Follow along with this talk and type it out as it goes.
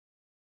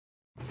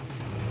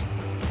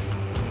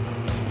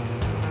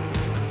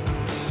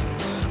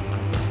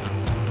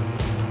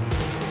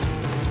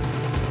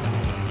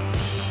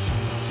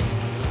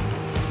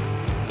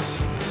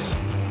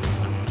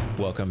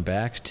Welcome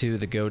back to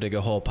the Go Dig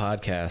a Hole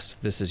podcast.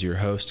 This is your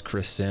host,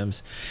 Chris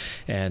Sims,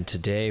 and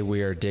today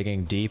we are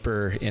digging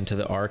deeper into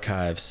the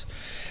archives.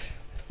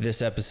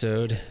 This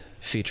episode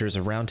features a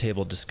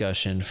roundtable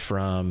discussion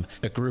from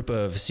a group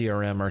of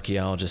CRM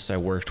archaeologists I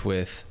worked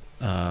with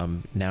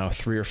now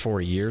 3 or 4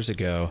 years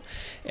ago,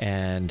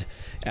 and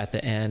at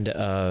the end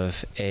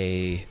of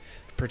a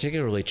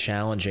particularly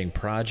challenging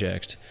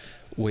project,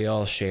 we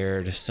all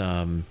shared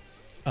some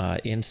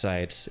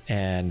insights,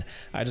 and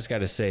I just got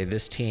to say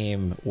this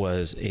team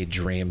was a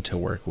dream to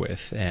work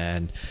with,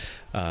 and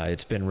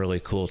it's been really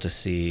cool to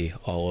see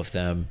all of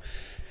them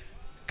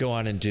go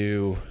on and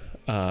do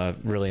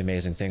really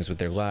amazing things with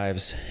their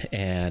lives,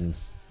 and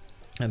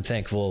I'm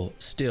thankful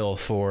still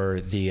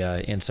for the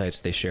insights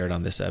they shared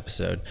on this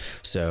episode.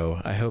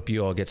 So I hope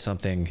you all get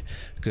something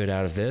good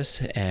out of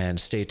this, and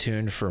stay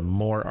tuned for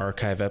more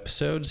archive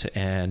episodes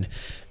and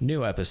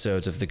new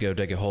episodes of the Go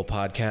Dig a Hole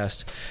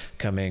podcast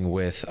coming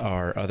with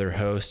our other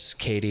hosts,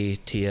 Katie,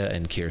 Tia,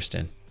 and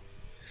Kirsten.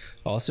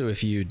 Also,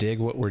 if you dig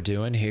what we're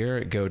doing here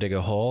at Go Dig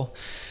a Hole,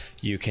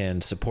 you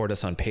can support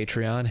us on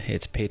Patreon.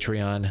 It's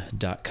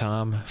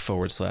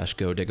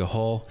patreon.com/Go Dig a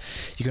Hole.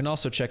 You can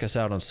also check us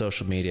out on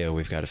social media.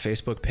 We've got a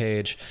Facebook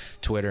page,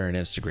 Twitter, and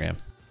Instagram.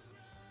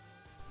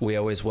 We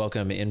always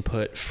welcome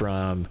input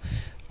from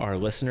our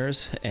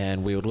listeners,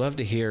 and we would love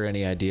to hear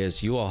any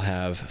ideas you all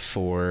have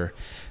for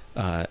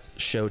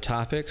show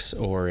topics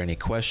or any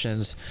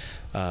questions.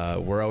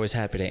 We're always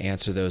happy to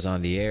answer those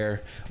on the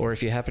air, or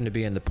if you happen to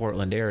be in the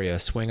Portland area,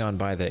 swing on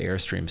by the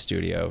Airstream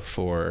studio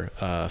for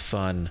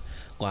fun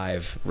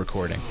live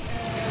recording.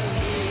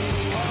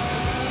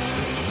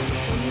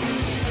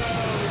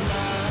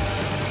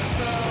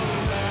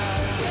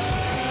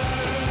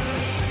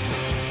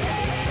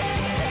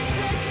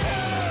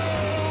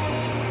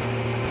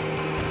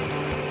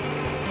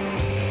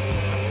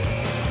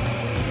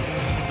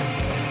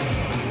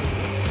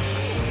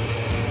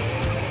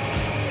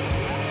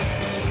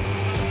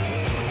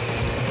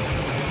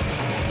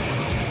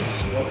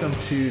 Welcome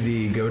to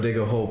the Go Dig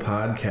a Hole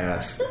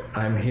podcast.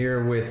 I'm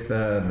here with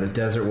the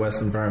Desert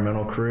West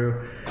Environmental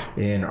crew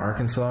in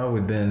Arkansas.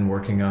 We've been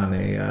working on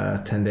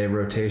a 10-day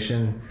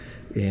rotation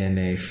in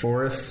a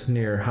forest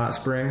near Hot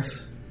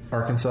Springs,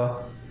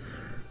 Arkansas.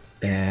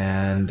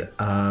 And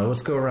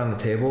let's go around the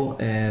table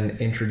and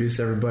introduce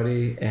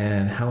everybody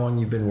and how long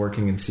you've been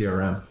working in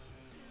CRM.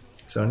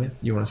 Sonia,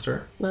 you want to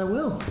start? I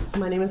will.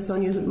 My name is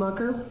Sonia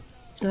Hutmacher.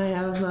 I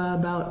have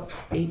about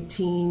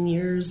 18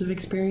 years of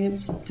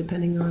experience,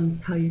 depending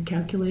on how you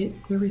calculate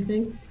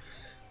everything.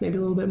 Maybe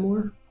a little bit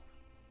more,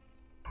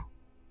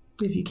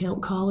 if you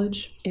count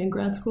college and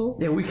grad school.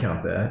 Yeah, we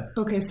count that.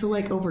 Okay, so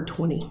like over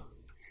 20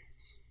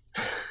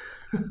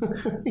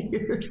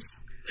 years.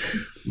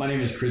 My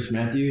name is Chris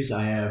Matthews.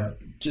 I have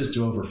just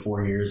over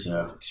 4 years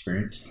of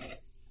experience.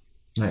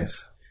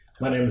 Nice.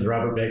 My name is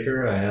Robert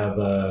Baker. I have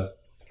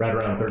right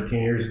around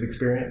 13 years of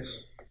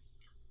experience.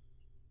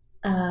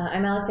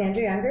 I'm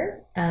Alexandra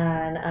Younger,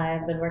 and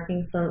I've been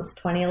working since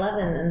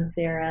 2011 in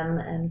CRM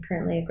and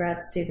currently a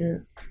grad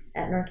student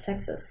at North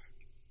Texas.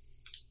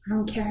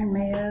 I'm Karen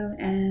Mayo,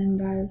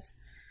 and I've,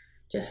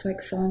 just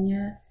like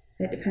Sonia,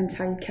 it depends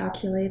how you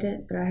calculate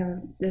it, but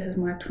this is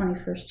my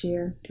 21st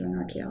year doing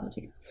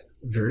archaeology.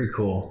 Very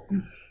cool.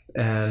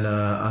 And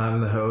I'm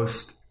the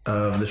host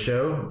of the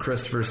show,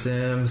 Christopher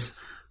Sims,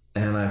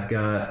 and I've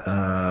got,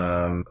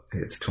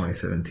 it's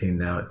 2017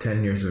 now,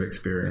 10 years of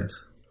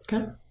experience.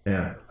 Okay.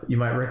 Yeah. You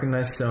might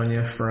recognize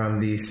Sonia from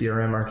the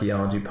CRM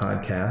Archaeology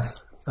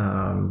podcast.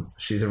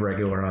 She's a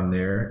regular on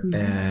there. Mm-hmm.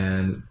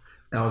 And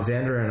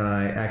Alexandra and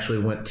I actually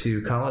went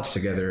to college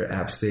together at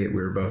App State.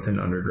 We were both in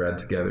undergrad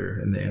together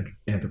in the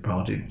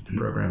anthropology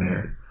program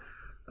there.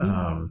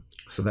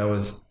 So that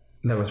was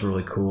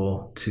really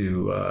cool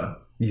to,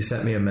 you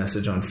sent me a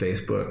message on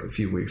Facebook a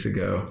few weeks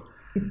ago.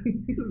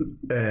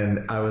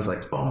 And I was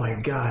like, oh my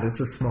God, it's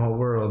a small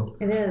world.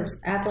 It is.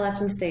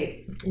 Appalachian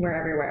State. We're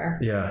everywhere.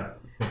 Yeah.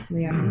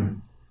 We are.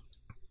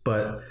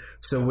 But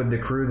so with the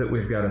crew that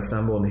we've got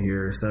assembled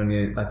here,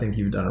 Sonia, I think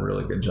you've done a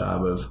really good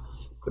job of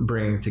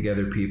bringing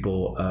together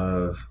people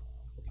of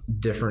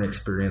different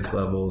experience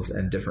levels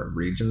and different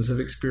regions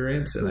of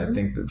experience. And I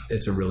think that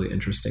it's a really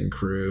interesting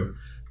crew,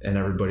 and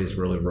everybody's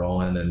really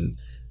rolling, and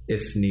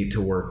it's neat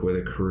to work with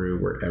a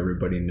crew where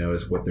everybody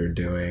knows what they're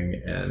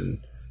doing, and,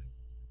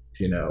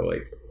 you know,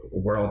 like,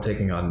 we're all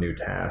taking on new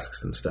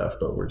tasks and stuff,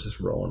 but we're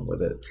just rolling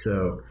with it.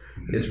 So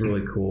it's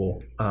really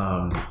cool.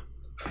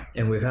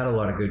 And we've had a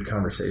lot of good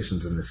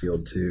conversations in the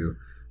field too.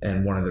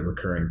 And one of the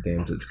recurring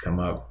themes that's come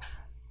up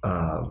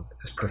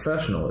is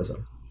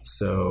professionalism.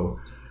 So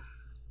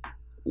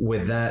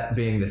with that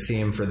being the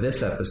theme for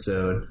this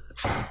episode,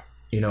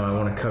 you know, I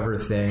want to cover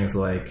things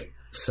like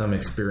some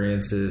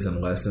experiences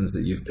and lessons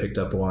that you've picked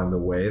up along the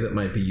way that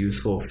might be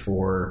useful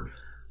for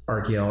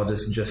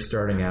archaeologists just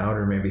starting out,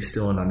 or maybe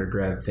still an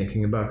undergrad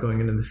thinking about going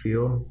into the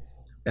field.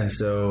 And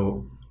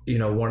so, you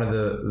know, one of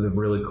the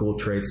really cool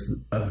traits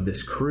of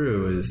this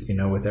crew is, you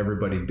know, with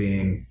everybody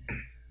being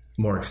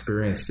more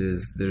experienced,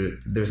 is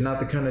there's not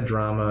the kind of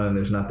drama, and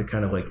there's not the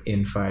kind of like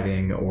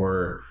infighting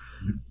or,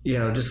 you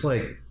know, just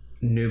like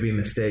newbie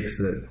mistakes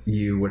that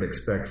you would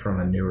expect from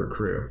a newer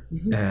crew.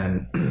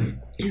 And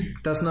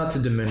that's not to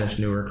diminish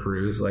newer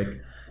crews. Like,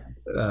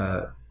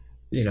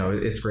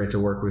 it's great to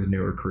work with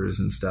newer crews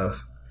and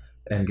stuff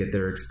and get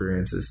their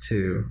experiences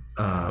too.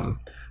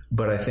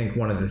 But I think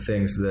one of the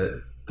things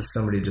that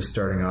somebody just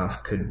starting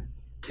off could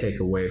take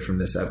away from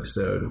this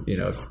episode,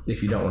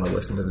 if you don't want to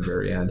listen to the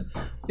very end,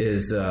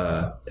 is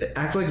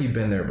act like you've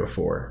been there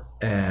before.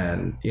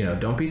 And,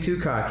 don't be too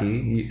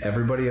cocky.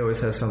 Everybody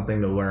always has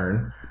something to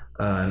learn,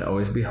 and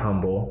always be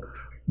humble.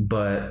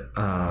 But,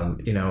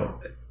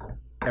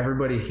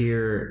 everybody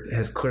here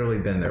has clearly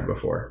been there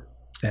before.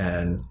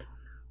 And,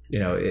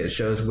 it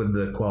shows with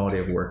the quality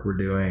of work we're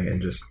doing,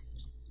 and just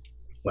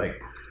like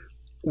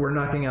we're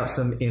knocking out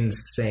some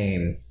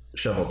insane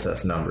shovel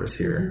test numbers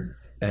here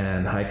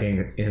and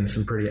hiking in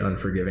some pretty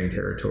unforgiving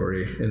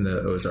territory in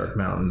the Ozark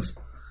Mountains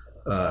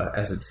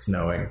as it's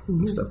snowing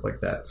and stuff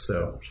like that.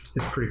 So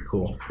it's pretty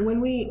cool. When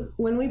we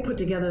put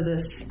together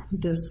this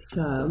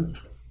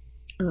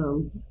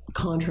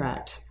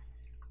contract,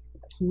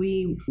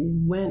 we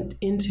went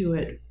into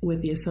it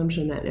with the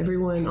assumption that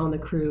everyone on the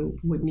crew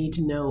would need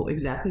to know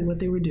exactly what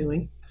they were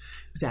doing,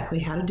 exactly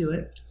how to do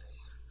it.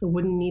 It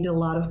wouldn't need a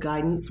lot of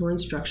guidance or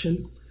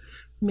instruction,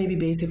 maybe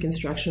basic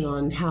instruction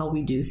on how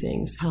we do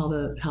things, how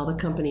the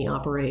company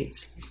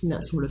operates, and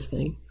that sort of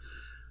thing.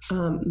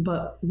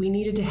 But we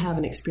needed to have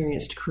an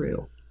experienced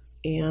crew.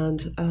 And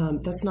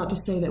that's not to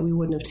say that we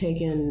wouldn't have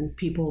taken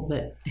people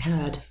that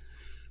had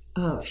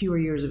fewer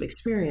years of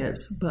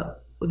experience,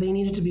 but they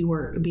needed to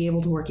be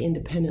able to work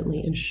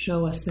independently and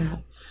show us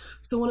that.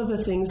 So one of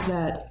the things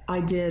that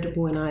I did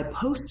when I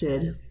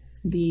posted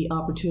the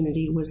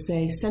opportunity was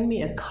say, send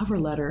me a cover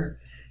letter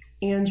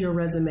and your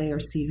resume or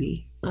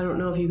CV. I don't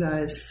know if you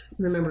guys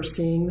remember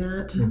seing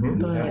that,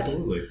 but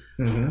Absolutely.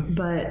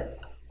 But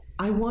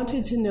I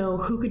wanted to know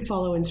who could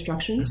follow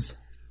instructions,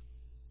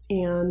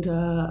 and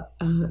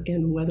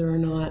whether or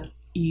not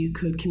you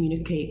could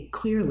communicate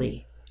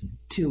clearly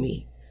to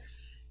me.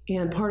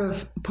 And part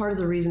of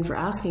the reason for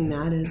asking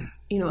that is,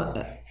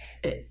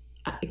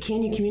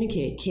 can you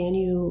communicate? Can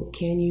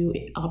you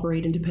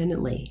operate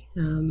independently?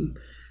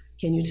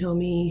 Can you tell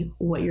me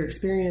what your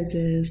experience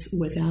is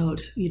without?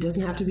 It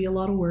doesn't have to be a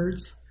lot of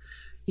words.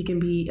 It can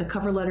be a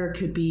cover letter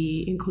could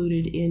be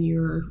included in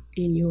your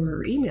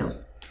email.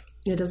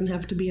 It doesn't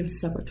have to be a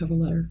separate cover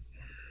letter.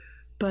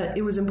 But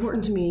it was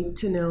important to me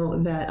to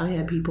know that I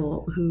had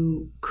people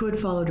who could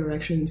follow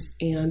directions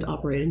and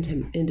operate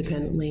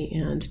independently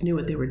and knew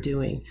what they were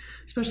doing,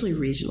 especially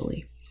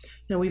regionally.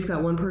 Now, we've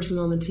got one person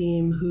on the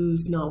team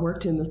who's not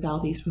worked in the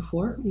Southeast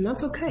before, and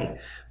that's okay,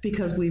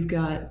 because we've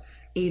got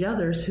 8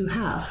 others who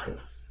have,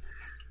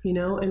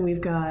 and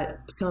we've got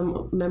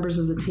some members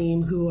of the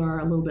team who are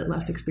a little bit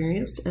less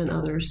experienced and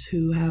others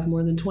who have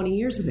more than 20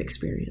 years of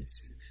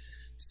experience.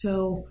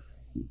 So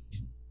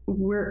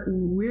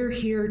we're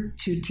here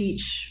to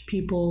teach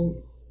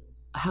people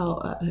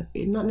how,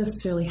 not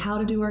necessarily how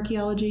to do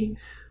archaeology,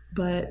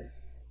 but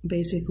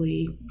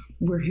basically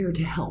we're here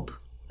to help.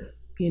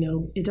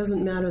 It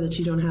doesn't matter that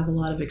you don't have a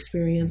lot of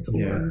experience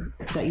or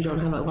that you don't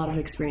have a lot of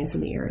experience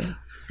in the area.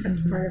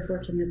 That's part of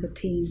working as a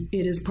team.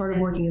 It is part of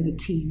working as a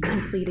team.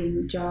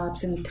 Completing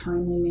jobs in a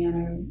timely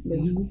manner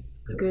with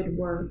good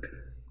work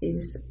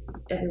is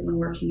everyone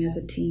working as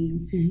a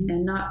team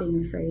and not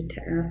being afraid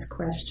to ask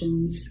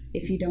questions.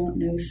 If you don't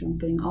know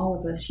something, all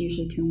of us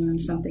usually can learn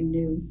something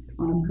new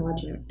on a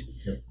project.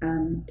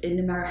 And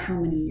no matter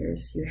how many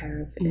years you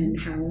have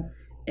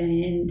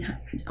and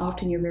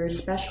often you're very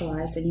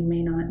specialized and you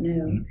may not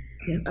know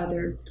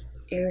other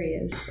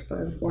areas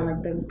of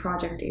the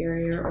project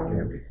area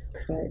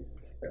but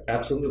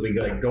Absolutely.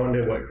 Like going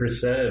to what Chris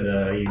said,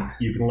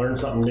 you can learn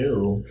something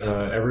new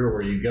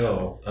everywhere you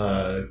go.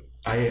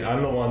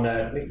 I'm the one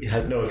that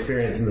has no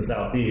experience in the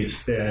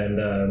Southeast,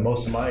 and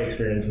most of my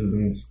experience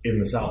is in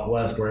the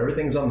Southwest, where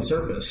everything's on the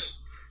surface.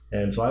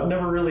 And so I've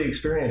never really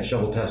experienced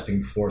shovel testing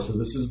before. So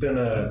this has been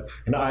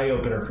an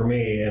eye-opener for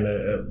me, and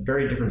a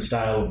very different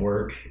style of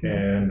work,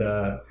 and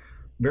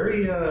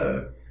very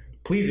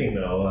pleasing,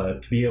 though,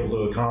 to be able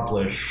to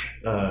accomplish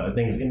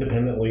things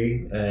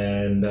independently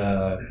and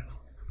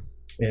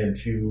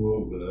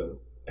to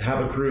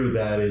have a crew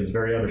that is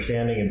very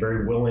understanding and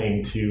very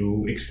willing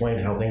to explain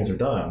how things are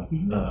done.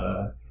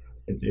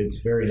 It's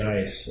very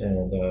nice,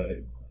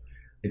 and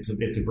it's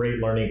a great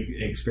learning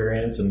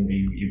experience, and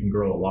you can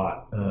grow a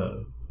lot.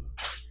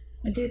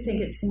 I do think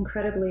it's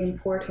incredibly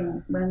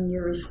important when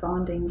you're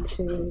responding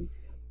to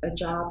a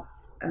job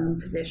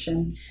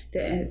position,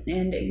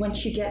 and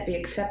once you get the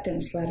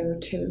acceptance letter,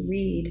 to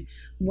read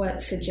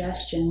what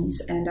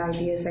suggestions and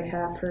ideas they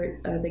have for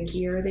the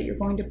gear that you're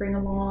going to bring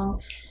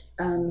along.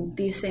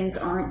 These things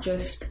aren't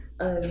just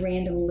a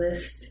random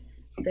list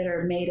that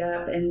are made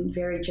up and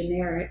very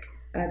generic.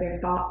 They're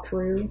thought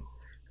through.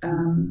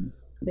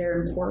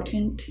 They're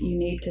important. You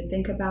need to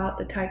think about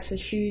the types of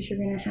shoes you're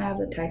going to have,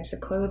 the types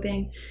of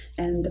clothing,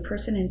 and the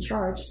person in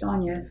charge,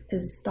 Sonia,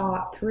 has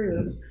thought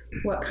through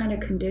what kind of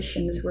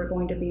conditions we're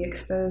going to be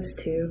exposed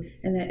to,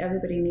 and that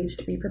everybody needs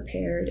to be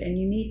prepared, and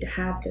you need to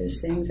have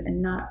those things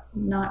and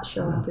not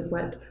show up with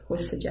what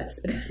was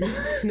suggested.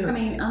 No. I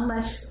mean,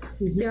 unless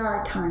there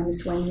are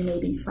times when you may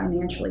be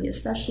financially,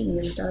 especially when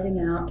you're starting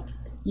out,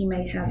 you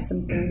may have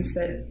some things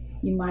that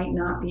you might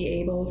not be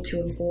able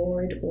to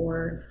afford,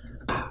 or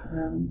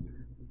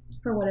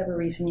for whatever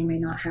reason you may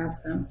not have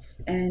them,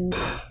 and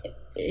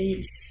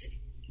it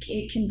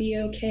can be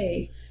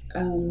okay.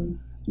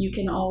 You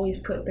can always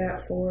put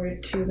that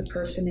forward to the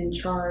person in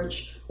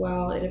charge.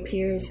 Well, it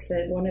appears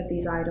that one of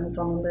these items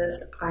on the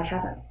list I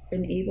haven't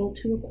been able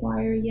to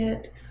acquire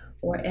yet,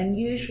 and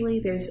usually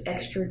there's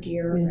extra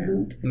gear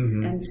around,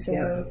 and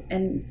so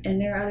and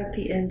there are other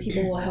people, and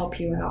people will help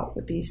you out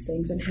with these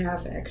things and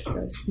have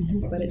extras.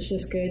 But it's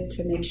just good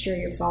to make sure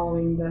you're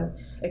following the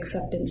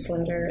acceptance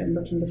letter and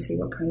looking to see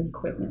what kind of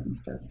equipment and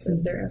stuff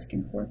that they're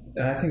asking for.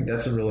 And I think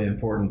that's a really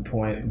important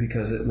point,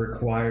 because it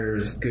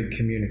requires good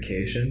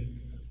communication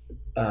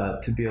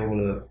to be able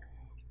to,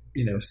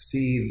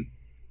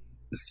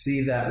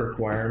 see that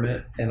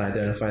requirement and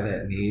identify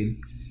that need,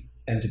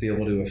 and to be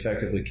able to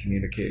effectively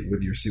communicate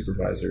with your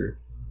supervisor.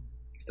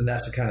 And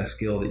that's the kind of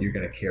skill that you're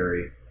going to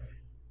carry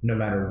no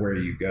matter where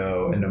you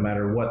go and no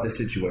matter what the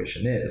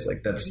situation is.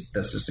 Like that's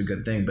just a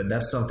good thing. But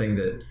that's something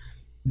that,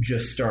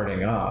 just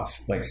starting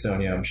off, like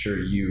Sonia, I'm sure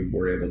you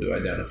were able to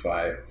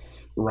identify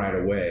right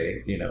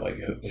away, like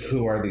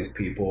who are these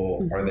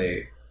people? Are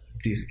they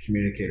decent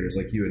communicators?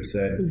 Like you had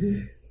said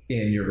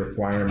in your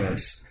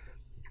requirements,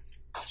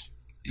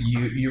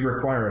 you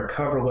require a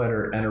cover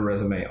letter and a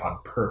resume on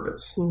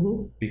purpose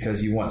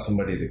because you want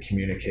somebody to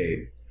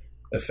communicate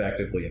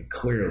effectively and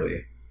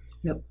clearly.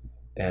 Yep.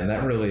 And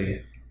that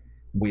really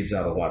weeds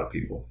out a lot of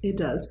people. It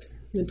does.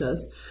 It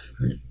does.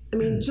 I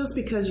mean, just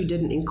because you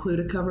didn't include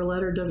a cover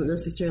letter doesn't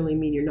necessarily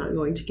mean you're not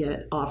going to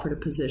get offered a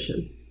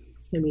position.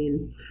 I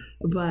mean,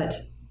 but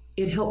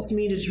it helps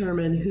me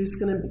determine who's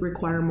going to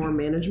require more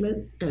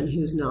management and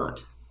who's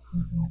not.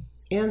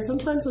 And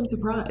sometimes I'm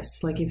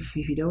surprised. Like if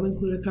you don't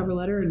include a cover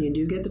letter and you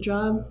do get the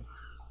job,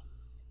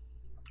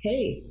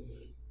 hey,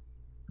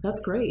 that's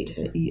great.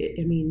 I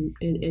mean,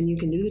 and you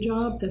can do the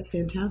job, that's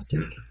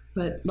fantastic.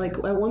 But like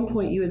at one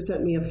point you had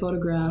sent me a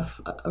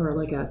photograph or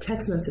like a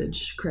text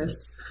message, Chris,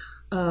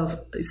 of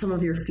some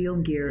of your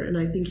field gear. And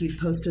I think you'd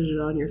posted it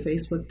on your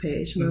Facebook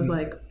page. And I was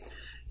like,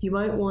 you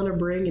might want to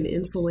bring an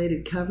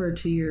insulated cover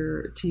to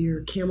your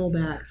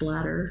Camelback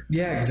bladder.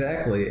 Yeah,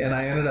 exactly. And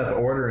I ended up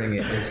ordering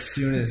it as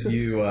soon as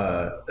you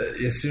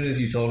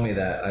told me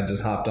that. I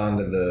just hopped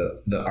onto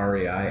the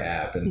REI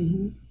app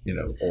and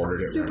ordered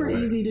it. Super right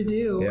away. easy to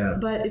do, yeah.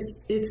 But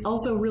it's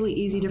also really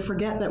easy to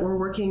forget that we're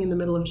working in the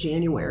middle of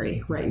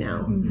January right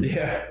now.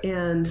 Yeah,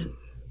 and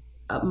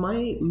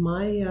my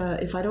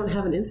if I don't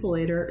have an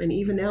insulator, and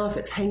even now if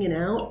it's hanging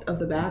out of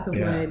the back of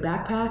my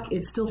backpack,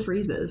 it still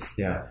freezes.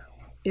 Yeah.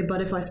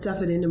 But if I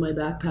stuff it into my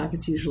backpack,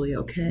 it's usually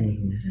okay.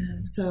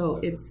 So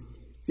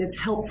it's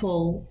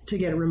helpful to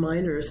get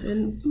reminders.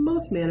 And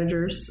most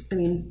managers, I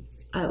mean,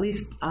 at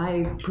least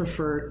I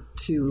prefer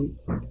to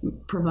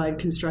provide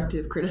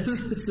constructive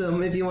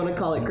criticism, if you want to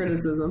call it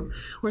criticism,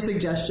 or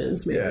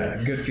suggestions maybe.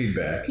 Yeah, good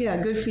feedback. Yeah,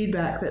 good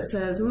feedback that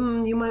says,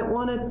 you might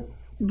want to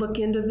look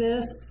into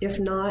this. If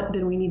not,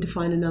 then we need to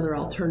find another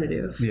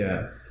alternative.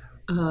 Yeah.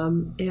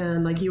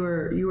 And like you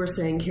were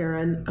saying,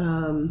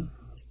 Karen,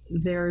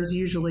 there's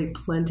usually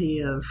plenty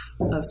of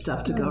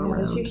stuff to go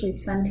around. There's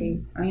usually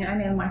plenty. I mean, I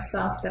know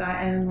myself that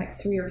I own like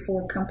 3 or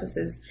 4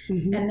 compasses.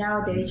 And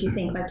nowadays you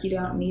think like you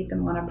don't need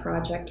them on a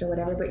project or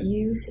whatever, but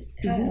use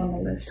have on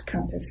the list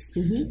compass.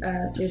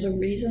 There's a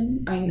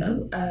reason. I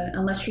mean,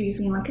 unless you're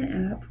using like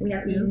an app,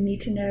 you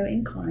need to know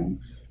incline.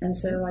 And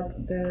so like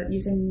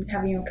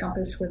having a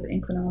compass with the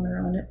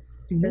inclinometer on it,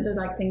 those are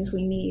like things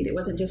we need. It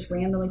wasn't just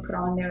randomly put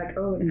on there like,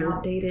 an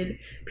outdated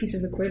piece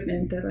of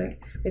equipment. That like,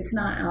 it's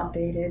not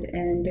outdated,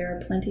 and there are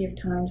plenty of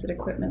times that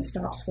equipment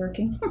stops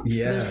working.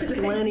 Yeah, there's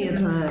plenty of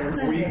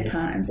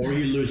times. Or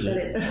you lose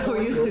it.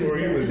 Or you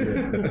lose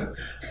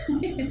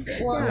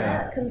it. Well,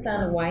 that comes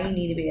down to why you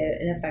need to be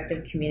an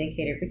effective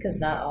communicator, because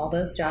not all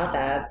those job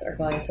ads are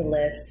going to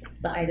list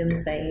the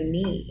items that you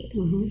need.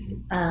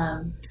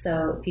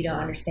 So if you don't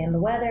understand the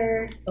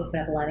weather, open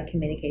up a line of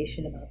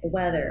communication about the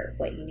weather,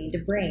 what you need to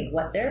bring,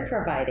 what they're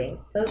providing,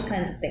 those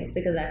kinds of things,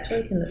 because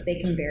actually they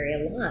can vary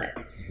a lot.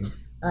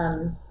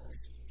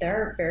 There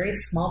are very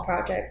small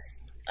projects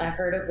I've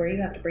heard of where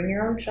you have to bring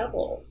your own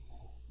shovel.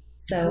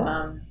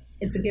 So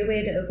it's a good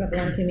way to open up a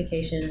line of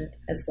communication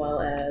as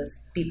well as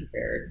be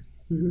prepared.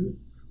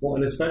 Well,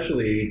 and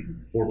especially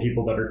for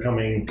people that are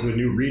coming to a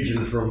new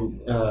region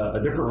from a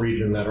different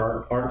region that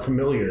aren't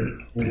familiar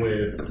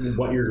with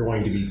what you're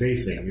going to be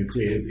facing.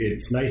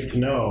 It's nice to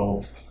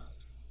know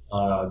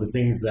the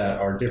things that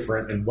are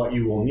different and what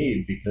you will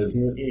need, because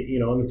in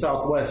the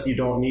Southwest you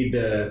don't need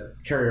to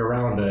carry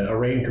around a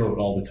raincoat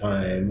all the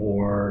time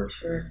or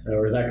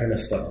that kind of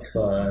stuff.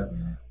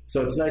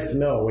 So it's nice to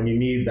know when you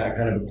need that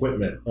kind of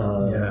equipment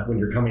when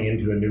you're coming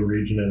into a new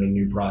region and a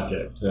new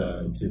project.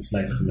 It's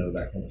nice to know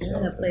that kind of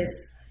stuff. In a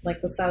place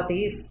like the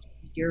Southeast,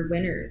 your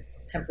winter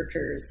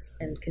temperatures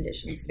and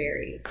conditions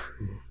vary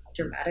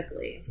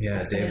dramatically. Yeah,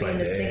 it's going to be in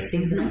the day.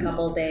 60s in a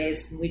couple of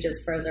days. We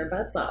just froze our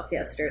butts off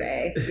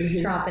yesterday,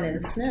 tromping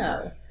in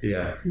snow.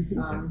 Yeah.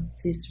 So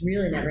you just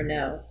really never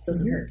know. It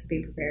doesn't hurt to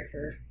be prepared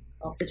for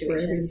all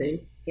situations. For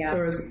everything. Yeah.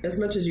 Or as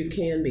much as you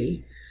can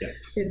be. Yeah.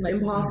 It's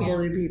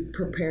impossible to be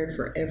prepared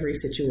for every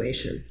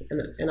situation.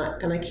 And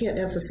I can't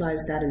emphasize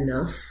that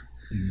enough.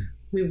 Mm-hmm.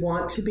 We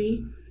want to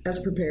be as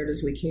prepared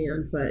as we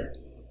can, but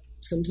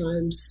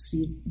sometimes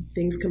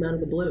things come out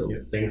of the blue. Yeah,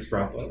 things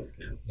crop up.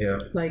 Yeah.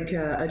 Like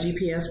a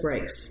GPS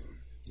breaks,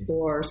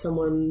 or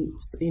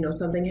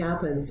something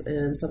happens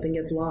and something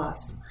gets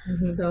lost.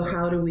 Mm-hmm. So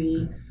how do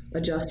we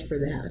adjust for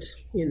that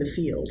in the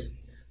field?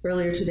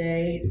 Earlier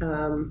today,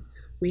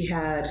 we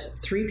had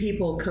 3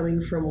 people coming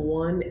from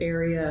one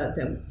area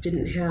that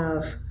didn't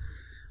have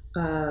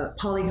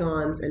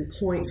polygons and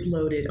points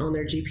loaded on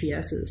their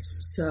GPSs.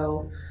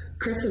 So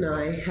Chris and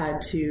I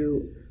had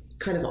to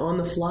kind of on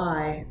the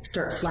fly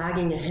start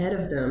flagging ahead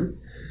of them,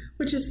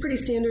 which is pretty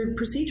standard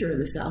procedure in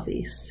the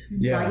Southeast,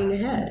 flagging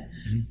ahead.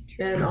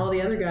 Mm-hmm. And all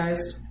the other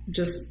guys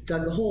just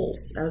dug the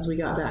holes as we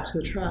got back to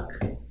the truck.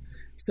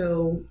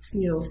 So,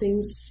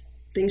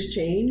 things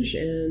change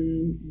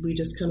and we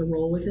just kind of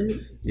roll with it.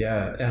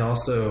 Yeah. And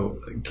also,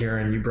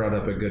 Karen, you brought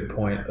up a good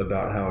point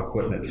about how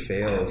equipment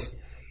fails.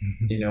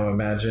 Mm-hmm.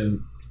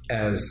 Imagine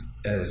as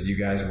you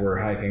guys were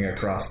hiking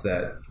across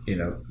that,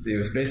 it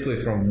was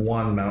basically from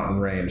one mountain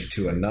range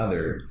to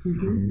another.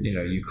 Mm-hmm.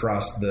 You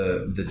crossed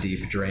the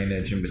deep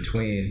drainage in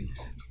between,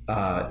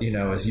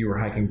 as you were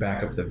hiking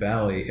back up the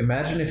valley.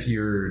 Imagine if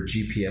your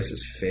GPS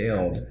has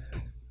failed,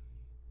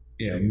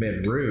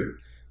 mid-route.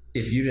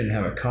 If you didn't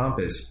have a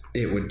compass,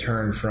 it would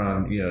turn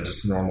from,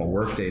 just a normal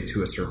workday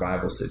to a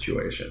survival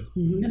situation.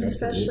 Mm-hmm. And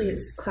especially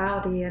it's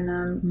cloudy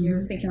and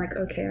you're thinking like,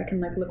 okay, I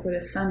can look where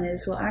the sun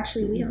is. Well,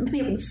 actually, we haven't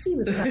been able to see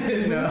the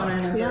sun on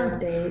a number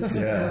of days.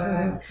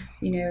 Yeah.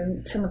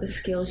 Some of the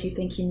skills you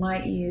think you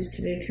might use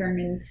to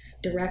determine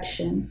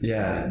direction.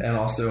 Yeah. And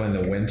also in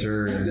the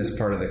winter in this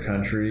part of the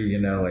country,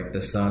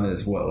 the sun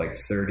is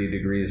 30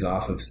 degrees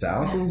off of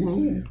south.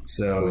 Mm-hmm.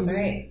 So it's,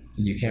 right.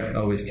 You can't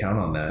always count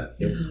on that.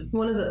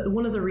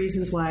 One of the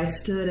reasons why I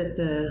stood at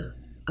the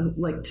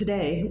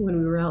today when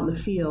we were out in the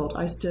field,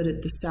 I stood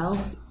at the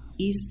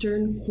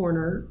southeastern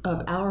corner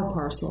of our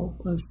parcel,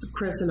 of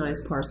Chris and I's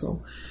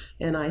parcel,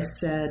 and I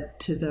said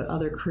to the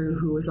other crew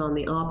who was on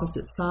the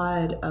opposite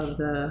side of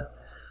the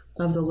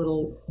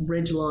little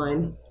ridge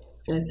line,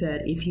 I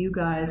said, if you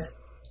guys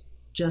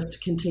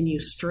just continue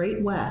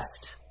straight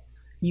west,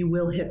 you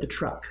will hit the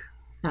truck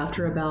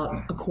after about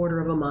a quarter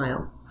of a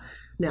mile.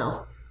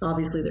 Now,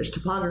 obviously, there's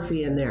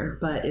topography in there,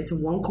 but it's a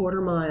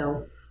 1/4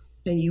 mile,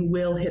 and you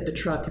will hit the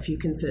truck if you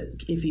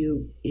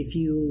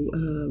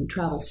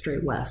travel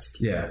straight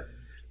west. Yeah.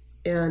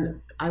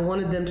 And I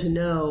wanted them to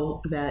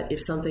know that if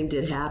something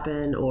did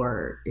happen,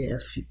 or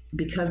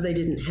because they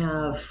didn't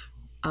have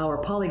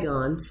our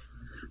polygons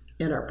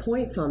and our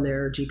points on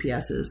their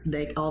GPSs,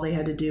 all they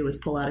had to do was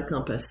pull out a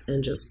compass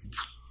and just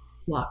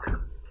walk.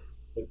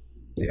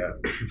 Yeah,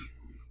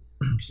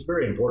 it's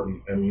very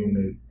important. I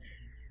mean,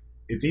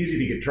 it's easy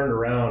to get turned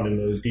around in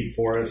those deep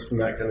forests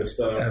and that kind of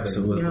stuff.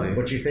 Absolutely. And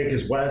what you think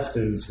is west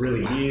is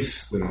really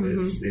east, and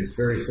it's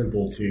very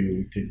simple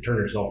to turn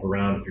yourself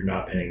around if you're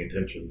not paying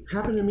attention.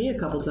 Happened to me a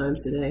couple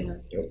times today.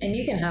 And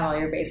you can have all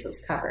your bases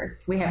covered.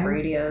 We have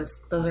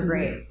radios; those are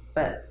great,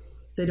 but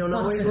they don't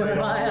always work.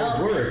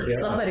 work.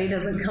 Yeah. Somebody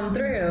doesn't come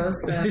through.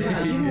 So. You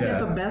can get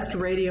the best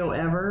radio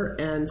ever,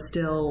 and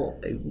still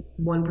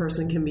one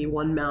person can be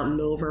one mountain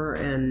over,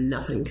 and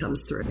nothing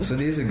comes through. So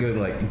these are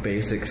good,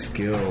 basic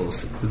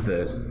skills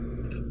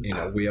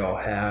that we all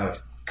have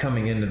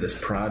coming into this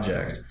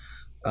project.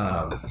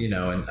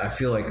 And I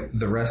feel like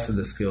the rest of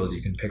the skills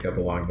you can pick up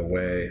along the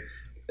way,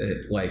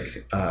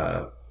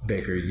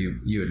 Baker,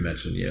 you had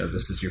mentioned,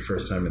 this is your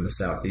first time in the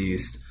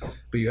Southeast,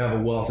 but you have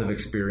a wealth of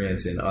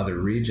experience in other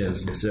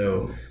regions. And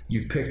so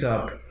you've picked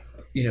up,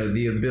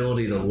 the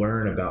ability to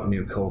learn about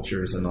new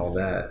cultures and all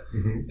that.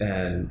 Mm-hmm.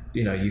 And,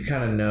 you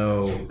kind of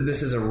know,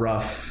 this is a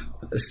rough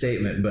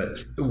statement, but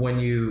when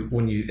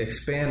you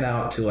expand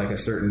out to a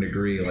certain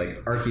degree,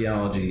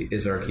 archaeology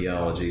is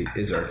archaeology,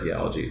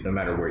 no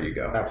matter where you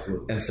go.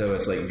 Absolutely. And so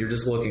it's you're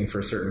just looking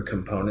for certain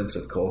components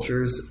of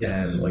cultures.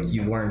 Yes. And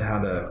you've learned how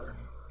to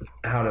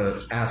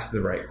ask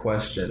the right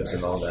questions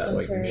and all that.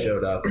 That's you right.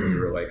 showed up and you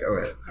were like, all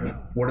right,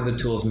 what are the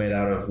tools made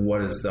out of?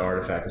 What is the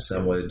artifact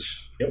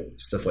assemblage? Yep.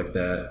 Stuff like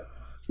that.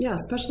 Yeah,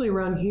 especially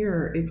around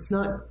here, it's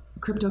not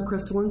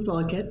cryptocrystalline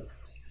silicate.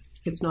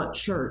 It's not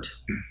chert.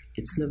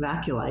 It's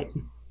novaculite.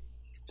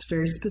 It's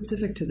very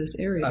specific to this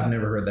area. I've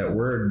never heard that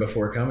word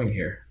before coming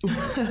here.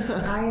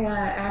 I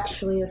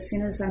actually, as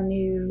soon as I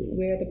knew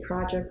where the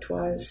project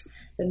was,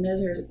 then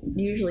those are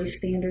usually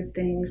standard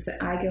things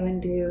that I go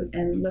and do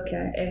and look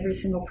at every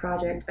single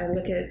project. I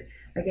go to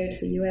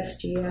the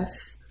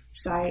USGS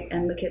site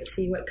and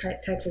see what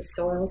types of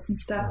soils and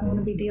stuff I'm going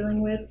to be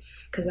dealing with,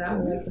 because that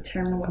will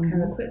determine what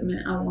kind of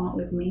equipment I want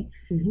with me.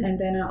 And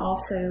then I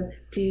also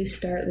do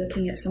start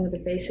looking at some of the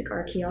basic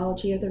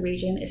archaeology of the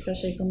region,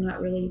 especially if I'm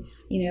not really,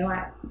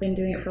 I've been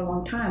doing it for a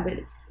long time, but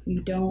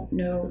you don't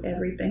know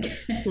everything.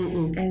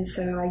 And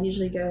so I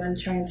usually go and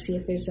try and see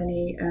if there's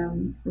any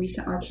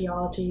recent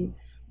archaeology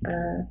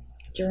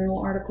journal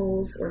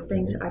articles or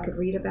things I could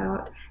read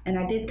about. And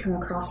I did come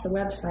across the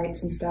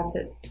websites and stuff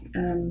that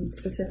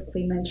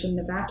specifically mentioned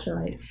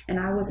Novaculite, and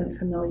I wasn't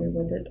familiar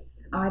with it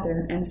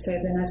either. And so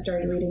then I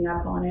started reading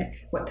up on it,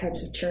 what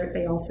types of chert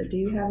they also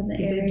do have in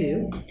the area. They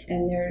do.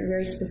 And there are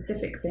very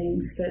specific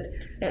things that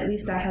at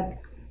least I had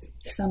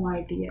some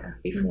idea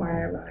before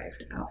I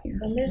arrived out here.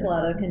 And there's a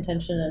lot of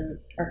contention in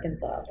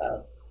Arkansas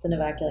about the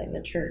Novaculite and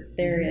the chert.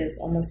 There is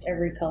almost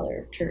every color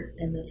of chert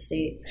in the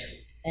state,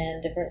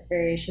 and different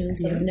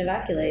variations of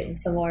Novaculite. And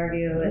some will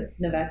argue that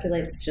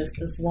Novaculite's just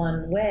this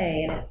one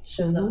way, and it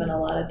shows up in a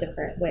lot of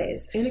different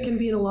ways. And it can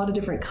be in a lot of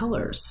different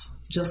colors,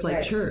 just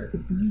like chert.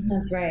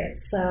 That's right.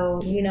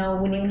 So,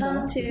 when you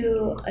come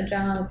to a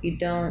job,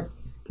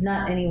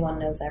 not anyone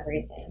knows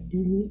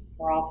everything.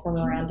 We're all from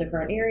around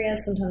different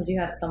areas. Sometimes you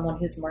have someone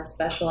who's more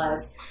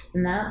specialized,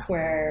 and that's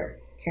where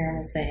Karen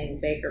was saying,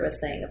 Baker was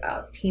saying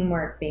about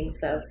teamwork being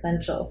so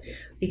essential,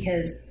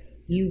 because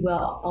you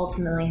will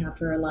ultimately have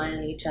to rely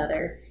on each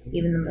other,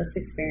 even the most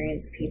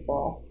experienced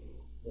people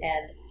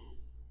and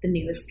the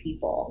newest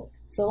people.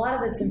 So a lot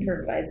of it's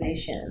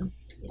improvisation.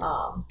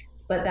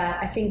 But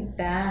I think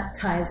that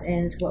ties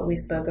into what we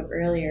spoke of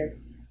earlier,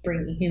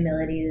 bringing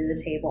humility to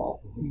the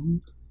table.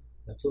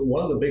 So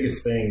one of the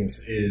biggest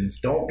things is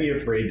don't be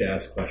afraid to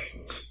ask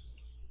questions.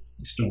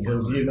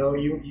 Because,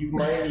 you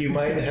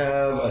might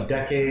have a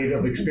decade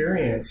of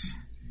experience,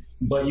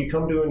 but you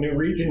come to a new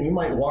region, you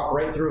might walk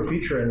right through a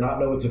feature and not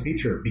know it's a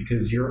feature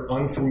because you're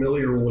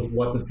unfamiliar with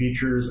what the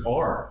features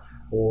are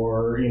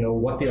or,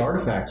 what the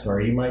artifacts are.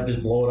 You might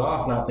just blow it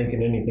off, not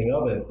thinking anything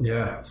of it.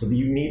 Yeah. So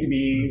you need to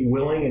be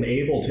willing and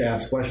able to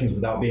ask questions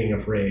without being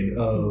afraid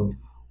of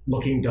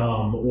looking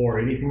dumb or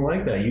anything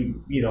like that.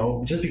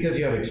 Just because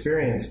you have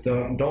experience,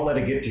 don't let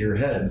it get to your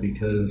head,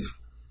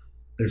 because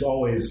there's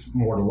always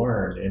more to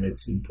learn, and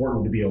it's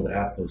important to be able to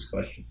ask those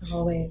questions.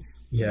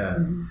 Always. Yeah.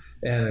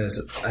 And as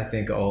I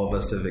think all of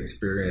us have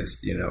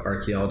experienced,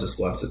 archaeologists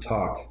love to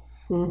talk,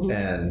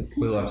 and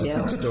we love to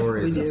tell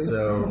stories. And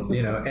so,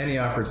 any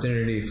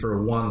opportunity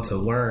for one to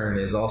learn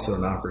is also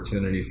an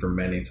opportunity for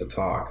many to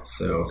talk.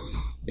 So,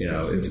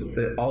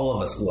 all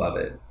of us love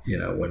it,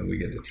 when we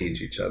get to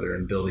teach each other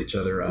and build each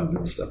other up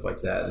and stuff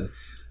like that. And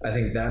I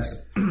think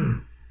that's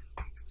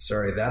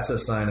a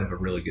sign of a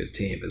really good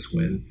team, is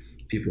when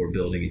people are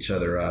building each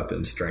other up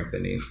and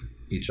strengthening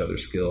each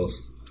other's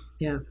skills.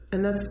 Yeah,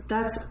 and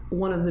that's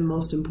one of the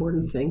most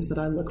important things that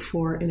I look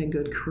for in a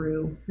good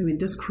crew. I mean,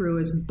 this crew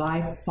has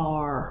by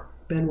far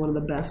been one of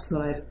the best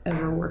that I've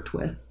ever worked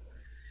with.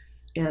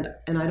 And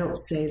I don't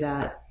say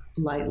that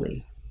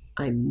lightly.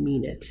 I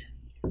mean it.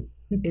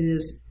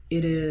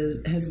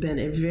 It has been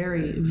a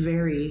very,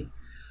 very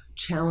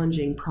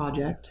challenging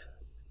project.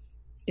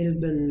 It has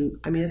been,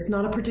 it's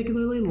not a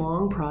particularly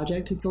long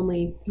project. It's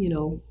only,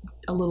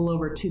 a little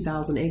over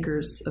 2,000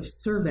 acres of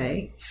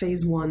survey,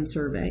 phase 1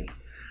 survey.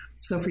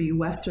 So for you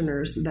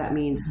Westerners, that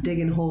means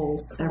digging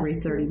holes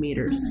every 30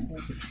 meters.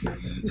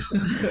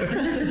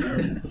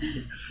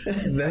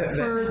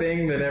 that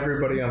thing that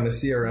everybody on the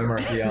CRM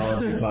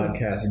Archaeology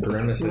podcast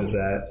grimaces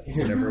at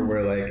whenever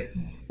we're like,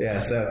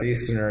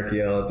 Southeastern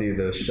Archaeology,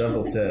 the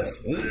shovel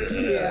test.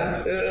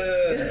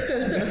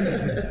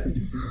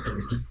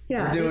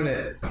 We're doing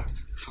it.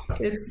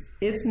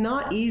 It's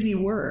not easy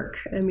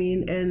work. And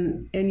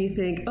you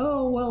think,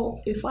 oh,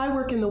 well, if I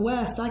work in the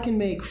West, I can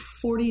make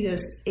 40 to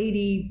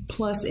 80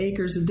 plus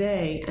acres a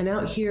day. And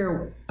out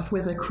here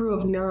with a crew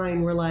of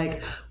 9, we're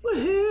like,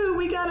 woohoo,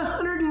 we got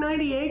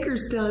 190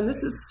 acres done.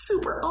 This is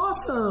super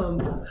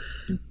awesome.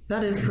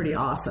 That is pretty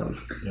awesome.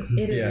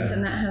 It is,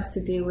 and that has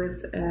to do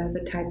with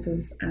the type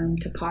of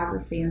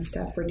topography and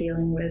stuff we're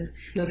dealing with.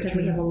 That's because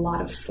true. We have a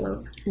lot of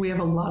slope. We have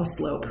a lot of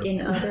slope.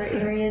 In other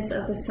areas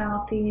of the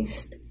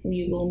Southeast,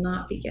 we will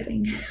not be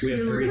getting. We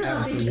have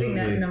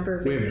that number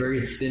of we have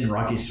very thin,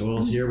 rocky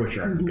soils here, which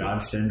are a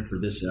godsend for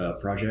this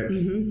project.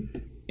 And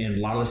a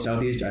lot of the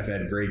Southeast, I've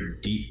had very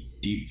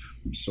deep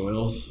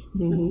soils,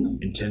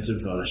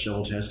 intensive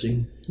shovel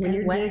testing. When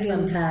you're wet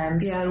digging,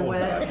 sometimes. Yeah, and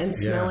wet and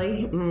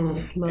smelly.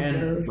 Love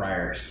And those.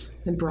 briars.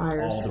 And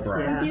briars. All the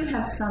briars. We do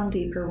have some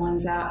deeper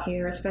ones out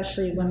here,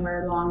 especially when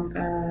we're along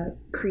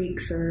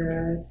creeks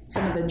or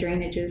some of the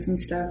drainages and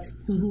stuff.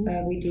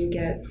 We do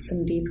get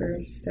some deeper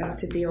stuff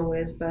to deal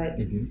with,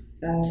 but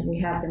we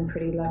have been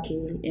pretty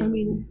lucky.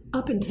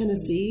 Up in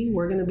Tennessee,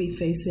 we're going to be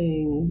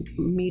facing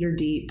meter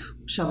deep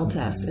shovel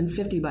tests in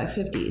 50 by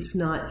 50s,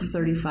 not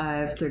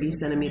 35, 30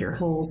 centimeter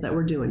holes that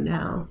we're doing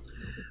now.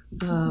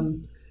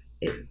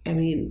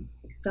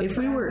 If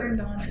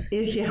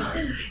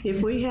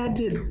we had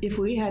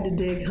to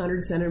dig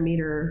 100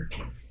 centimeter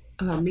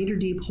meter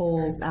deep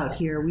holes out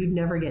here, we'd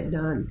never get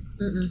done.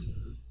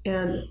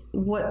 And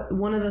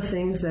one of the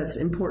things that's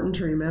important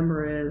to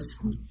remember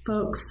is,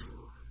 folks,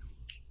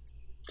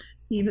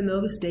 even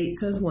though the state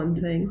says one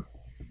thing,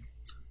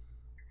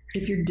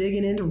 if you're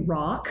digging into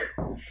rock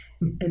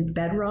and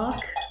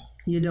bedrock,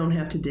 you don't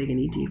have to dig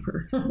any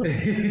deeper.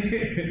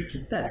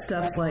 That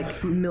stuff's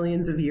like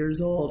millions of years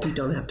old. You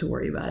don't have to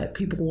worry about it.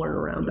 People weren't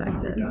around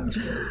back then.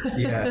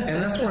 Yeah,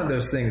 and that's one of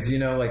those things,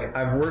 like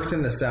I've worked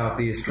in the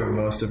Southeast for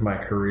most of my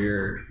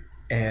career,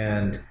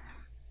 and,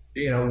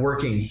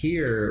 working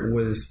here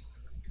was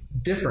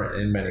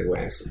different in many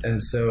ways.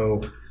 And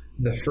so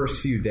the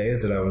first few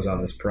days that I was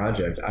on this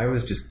project, I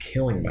was just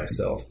killing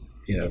myself,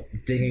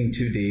 digging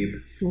too deep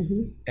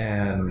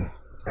and,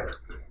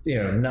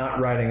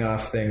 not writing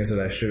off things that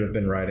I should have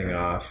been writing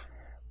off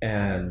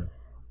and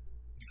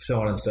so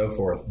on and so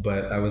forth.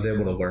 But I was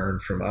able to learn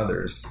from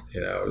others,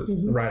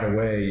 right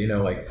away,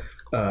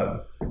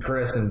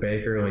 Chris and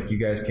Baker, you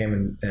guys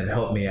came and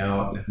helped me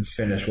out and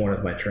finish one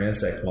of my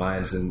transect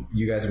lines, and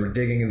you guys were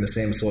digging in the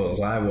same soil as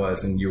I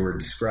was, and you were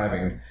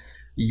describing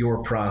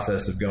your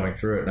process of going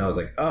through it. And I was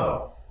like,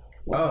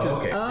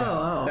 okay.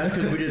 That's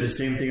because we did the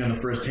same thing on the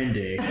first 10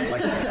 day.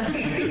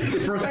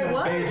 The first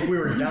couple days we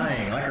were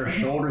dying, our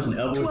shoulders and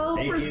elbows 12%.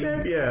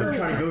 aching. Yeah, we're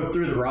trying to go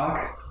through the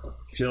rock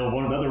till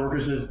one of the other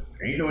workers says,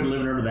 "There ain't nobody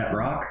living under that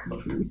rock."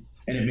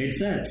 And it made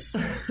sense.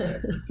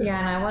 Yeah,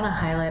 and I want to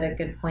highlight a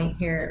good point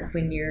here.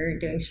 When you're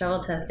doing shovel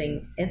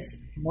testing, it's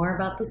more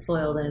about the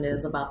soil than it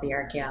is about the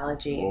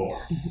archaeology.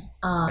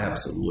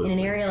 Absolutely. In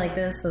an area like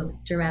this with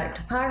dramatic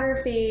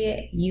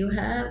topography, you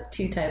have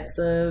two types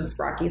of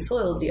rocky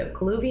soils. You have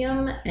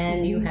colluvium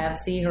and you have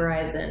sea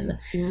horizon.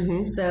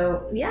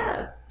 So,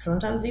 yeah,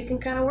 sometimes you can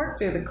kind of work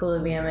through the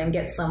colluvium and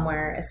get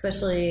somewhere,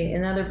 especially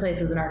in other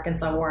places in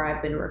Arkansas where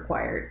I've been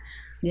required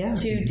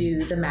to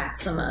do the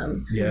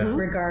maximum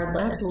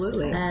regardless.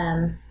 Absolutely.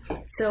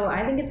 So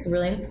I think it's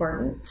really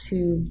important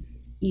to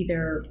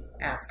either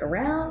ask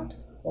around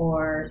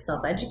or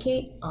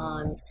self-educate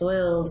on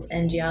soils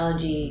and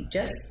geology,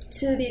 just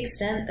to the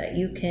extent that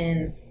you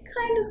can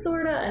kind of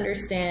sort of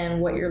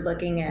understand what you're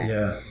looking at.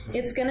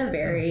 It's going to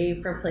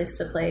vary from place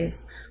to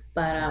place,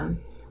 but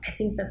I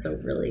think that's a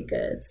really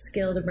good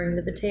skill to bring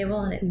to the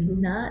table, and it's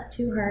not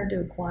too hard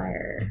to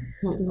acquire.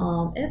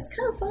 And it's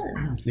kind of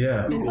fun.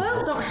 Yeah. And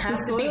soils don't have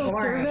to be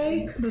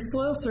boring. The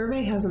soil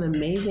survey has an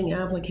amazing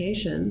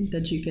application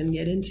that you can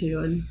get into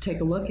and take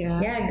a look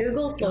at. Yeah,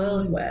 Google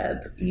Soils Web.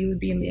 You would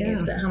be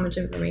amazed at how much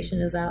information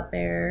is out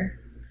there.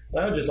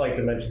 I would just like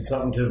to mention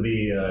something to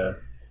the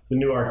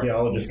new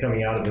archaeologists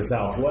coming out of the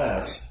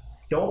Southwest.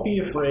 Don't be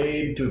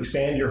afraid to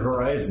expand your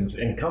horizons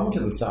and come to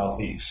the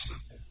Southeast.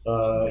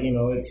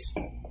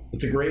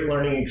 It's a great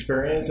learning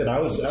experience, and I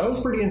was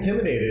pretty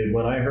intimidated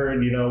when I heard,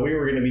 we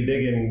were going to be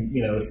digging,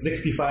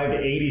 65 to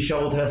 80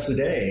 shovel tests a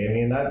day. I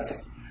mean,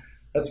 that's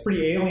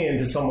pretty alien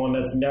to someone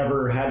that's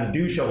never had to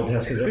do shovel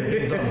tests because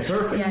everything's on the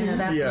surface. Yeah, no,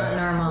 that's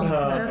not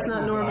normal. That's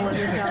not normal in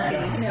the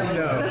Southeast.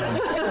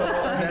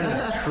 That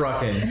is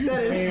trucking.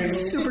 That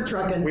is super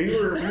trucking. We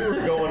were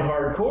going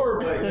hardcore,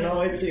 but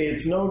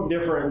it's no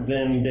different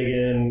than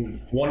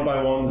digging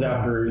 1x1s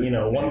after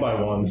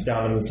 1x1s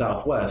down in the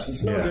Southwest.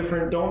 It's no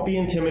different. Don't be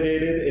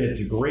intimidated, and it's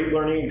a great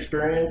learning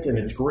experience, and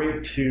it's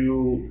great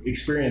to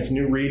experience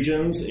new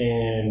regions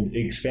and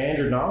expand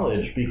your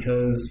knowledge,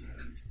 because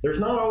there's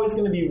not always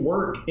going to be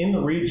work in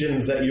the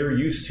regions that you're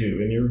used to,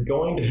 and you're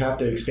going to have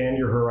to expand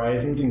your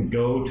horizons and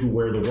go to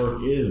where the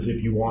work is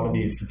if you want to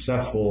be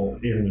successful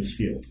in this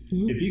field.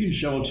 If you can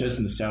shovel test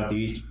in the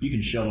Southeast, you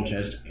can shovel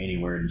test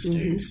anywhere in the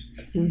States.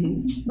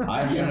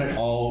 I've done it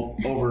all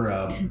over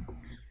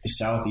the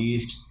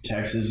Southeast,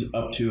 Texas,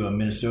 up to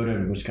Minnesota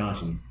and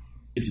Wisconsin.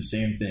 It's the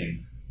same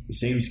thing. The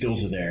same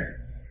skills are there.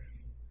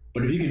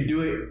 But if you can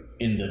do it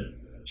in the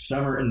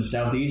summer in the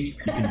Southeast,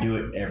 you can do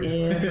it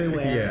everywhere.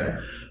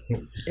 Everywhere.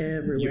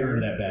 Everywhere. You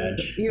earned that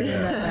badge. You earned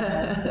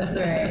that badge. That's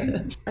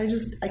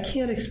right. I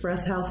can't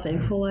express how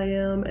thankful I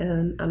am,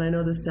 and I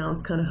know this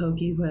sounds kind of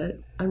hokey, but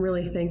I'm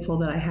really thankful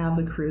that I have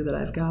the crew that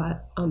I've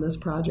got on this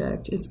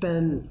project. It's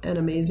been an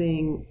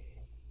amazing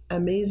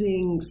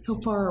so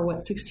far,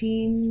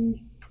 16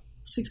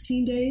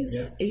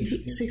 days?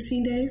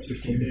 16 days?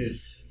 16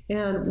 days.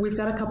 And we've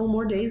got a couple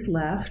more days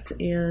left,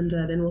 and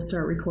then we'll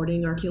start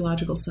recording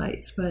archaeological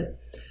sites. But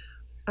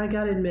I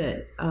got to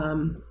admit,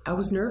 I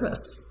was nervous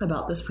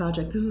about this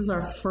project. This is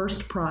our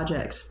first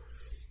project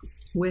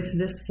with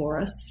this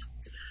forest,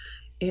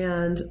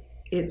 and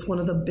it's one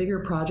of the bigger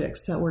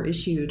projects that were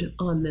issued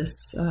on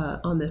this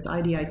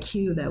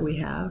IDIQ that we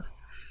have.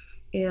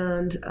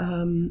 And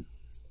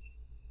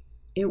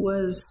it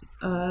was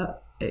a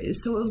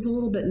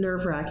little bit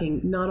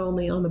nerve-wracking, not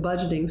only on the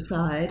budgeting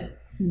side,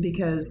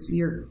 because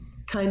you're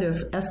kind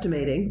of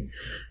estimating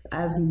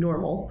as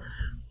normal,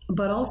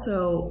 but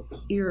also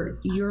you're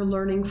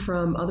learning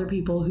from other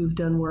people who've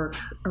done work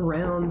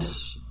around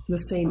the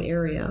same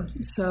area.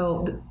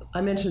 So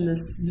I mentioned this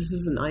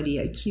is an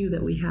IDIQ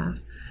that we have,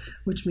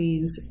 which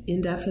means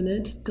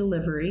indefinite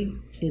delivery,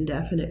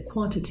 indefinite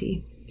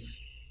quantity.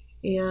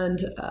 And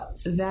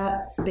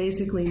that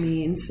basically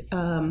means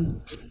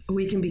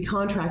we can be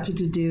contracted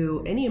to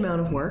do any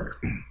amount of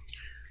work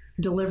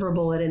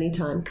deliverable at any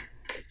time.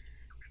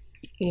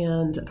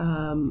 And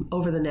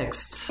over the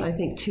next, I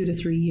think, 2 to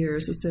 3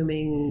 years,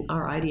 assuming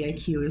our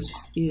IDIQ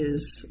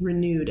is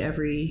renewed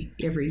every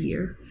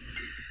year.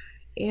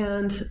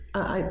 And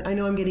I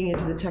know I'm getting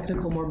into the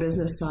technical, more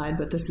business side,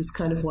 but this is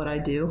kind of what I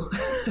do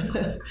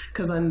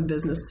because I'm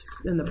business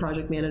and the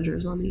project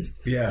managers on these.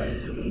 Yeah.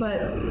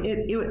 But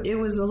it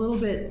was a little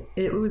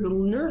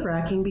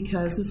nerve-wracking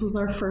because this was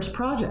our first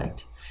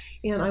project.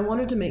 And I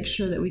wanted to make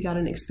sure that we got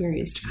an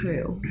experienced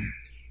crew.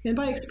 And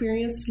by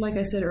experience, like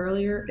I said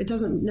earlier, it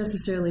doesn't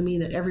necessarily mean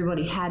that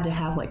everybody had to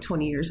have like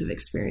 20 years of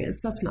experience.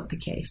 That's not the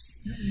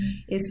case. Mm-hmm.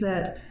 It's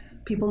that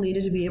people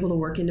needed to be able to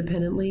work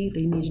independently.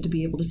 They needed to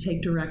be able to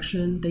take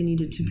direction. They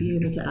needed to be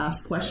able to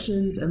ask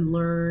questions and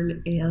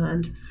learn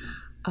and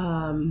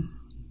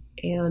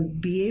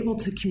be able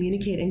to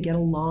communicate and get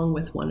along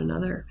with one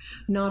another.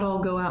 Not all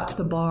go out to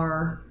the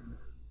bar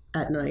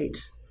at night.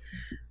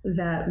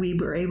 That we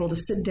were able to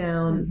sit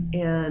down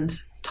and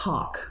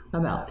talk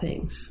about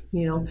things.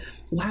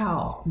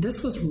 Wow,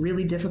 this was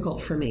really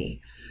difficult for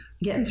me.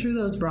 Getting through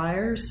those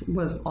briars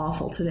was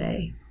awful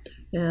today.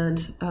 And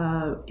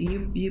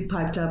you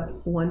piped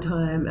up one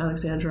time,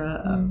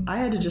 Alexandra. I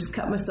had to just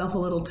cut myself a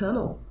little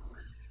tunnel.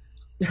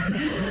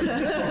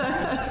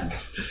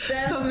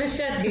 Sans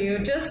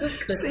machete, just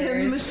as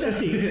Sans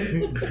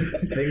machete.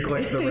 Think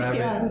like the rabbit.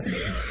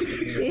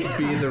 Yes.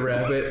 Be the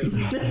rabbit.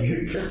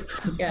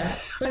 Yeah.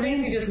 Some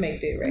days you just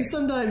make do, right?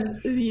 Some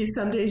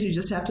days you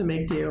just have to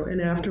make do,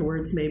 and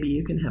afterwards maybe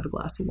you can have a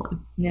glass of wine.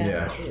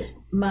 Yeah.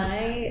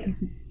 My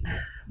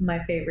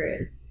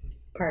favorite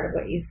part of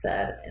what you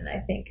said, and I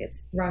think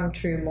it's rung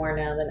true more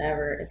now than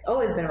ever. It's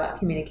always been about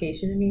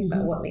communication to me,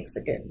 about what makes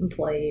a good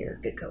employee or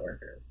good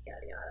coworker,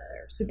 yada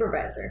yada, or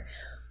supervisor.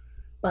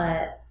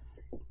 But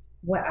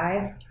what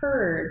I've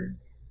heard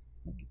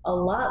a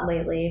lot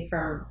lately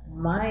from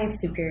my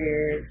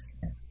superiors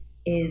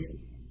is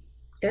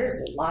there's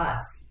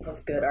lots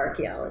of good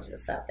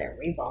archaeologists out there.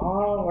 We've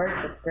all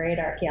worked with great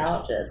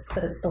archaeologists,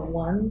 but it's the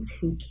ones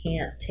who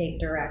can't take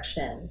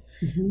direction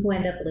who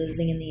end up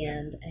losing in the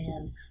end.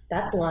 And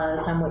that's a lot of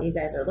the time what you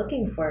guys are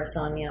looking for,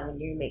 Sonia, when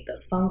you make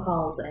those phone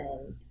calls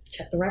and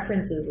check the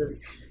references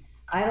is,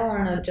 I don't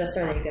want to know just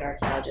are they good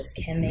archaeologists,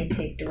 can they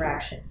take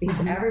direction?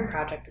 Because every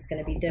project is going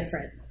to be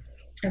different.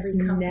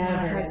 Every company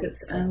has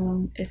its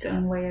own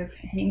way of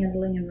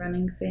handling and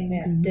running things.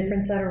 Yes,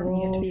 different set of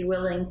rules. You have to be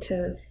willing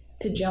to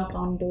jump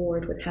on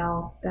board with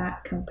how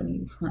that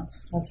company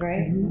hunts. That's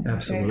right.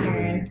 Absolutely.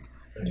 Right,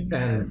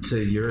 and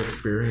to your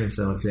experience,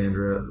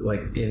 Alexandra,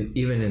 like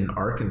even in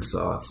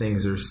Arkansas,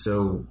 things are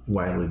so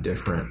widely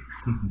different.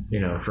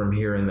 From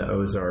here in the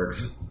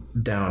Ozarks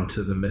down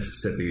to the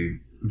Mississippi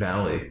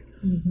Valley.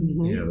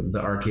 The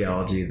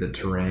archaeology, the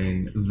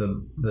terrain,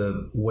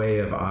 the way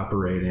of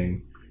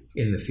operating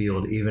in the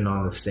field, even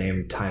on the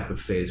same type of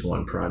phase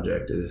 1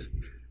 project, is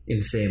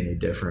insanely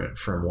different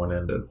from one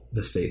end of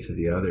the state to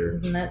the other.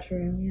 Isn't that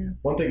true? Yeah.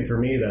 One thing for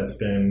me that's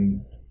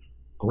been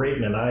great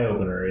and an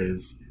eye-opener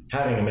is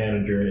having a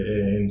manager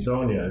in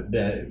Sonia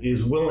that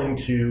is willing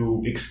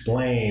to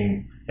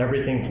explain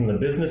everything from the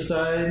business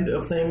side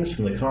of things,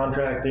 from the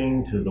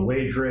contracting to the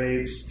wage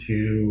rates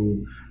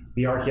to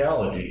the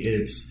archaeology.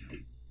 It's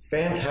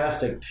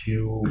fantastic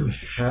to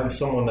have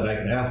someone that I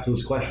can ask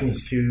those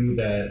questions to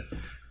that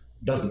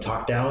doesn't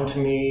talk down to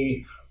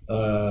me,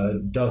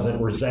 doesn't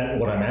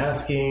resent what I'm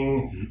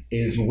asking,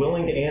 is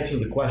willing to answer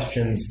the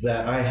questions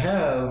that I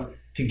have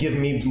to give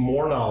me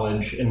more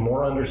knowledge and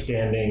more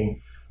understanding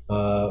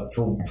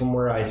from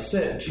where I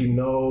sit, to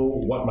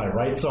know what my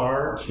rights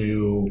are,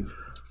 to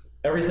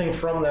everything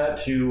from that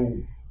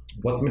to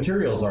what the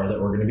materials are that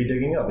we're going to be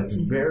digging up. It's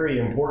very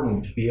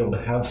important to be able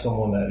to have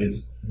someone that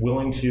is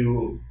willing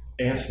to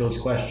answer those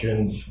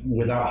questions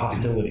without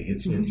hostility.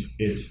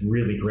 It's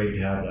really great to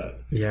have that.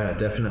 Yeah,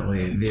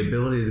 definitely. The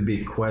ability to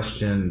be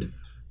questioned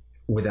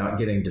without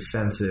getting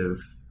defensive,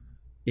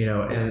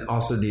 and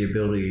also the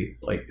ability,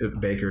 like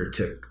Baker,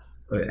 to,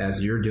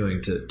 as you're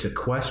doing, to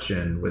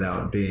question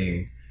without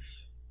being,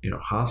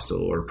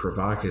 hostile or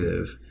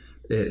provocative.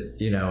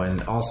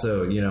 And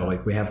also,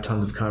 like we have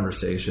tons of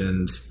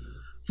conversations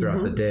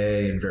throughout the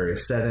day in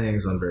various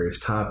settings on various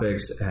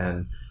topics,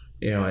 and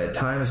at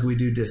times we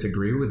do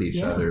disagree with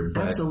each other.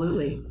 But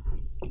absolutely.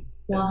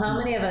 Well, how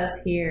many of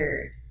us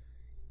here,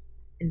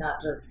 and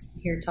not just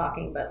here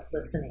talking, but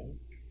listening,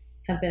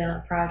 have been on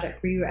a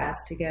project where you were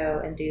asked to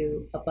go and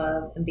do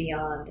above and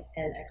beyond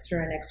and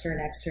extra and extra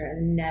and extra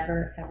and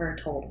never, ever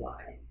told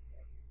why?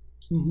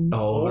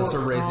 All of us are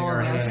raising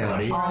our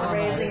hands.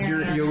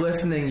 You're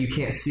listening, you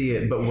can't see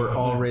it, but we're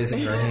all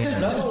raising our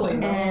hands. Not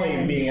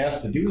only being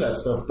asked to do that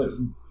stuff, but,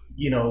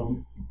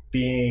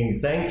 being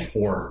thanked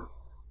for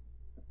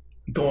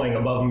going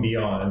above and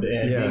beyond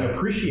and being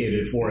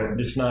appreciated for it.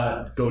 Just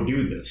not go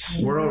do this.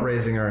 We're all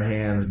raising our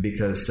hands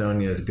because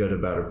Sonia is good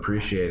about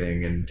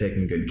appreciating and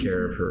taking good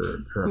care of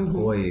her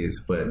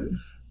employees, but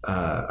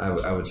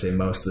I would say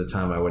most of the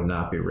time I would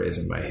not be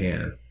raising my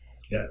hand.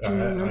 Yeah, I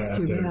have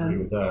to agree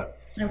with that.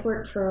 I've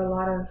worked for a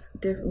lot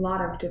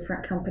of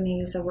different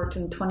companies. I worked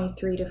in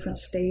 23 different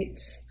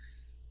states,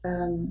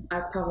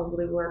 I've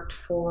probably worked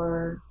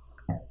for,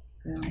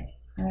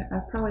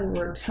 I've probably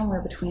worked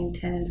somewhere between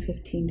 10 and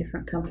 15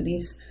 different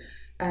companies.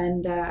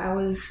 And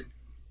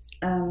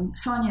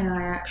Sonia and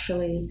I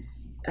actually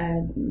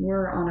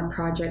were on a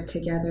project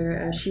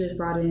together. She was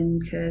brought in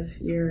because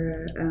you're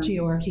a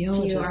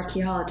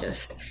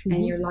geoarchaeologist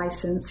and you're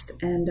licensed,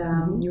 and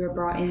you were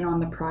brought in on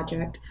the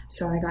project.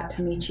 So I got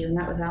to meet you, and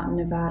that was out in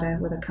Nevada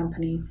with a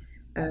company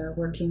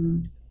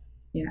working,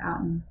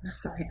 out in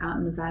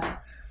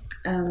Nevada.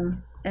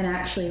 And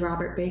actually,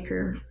 Robert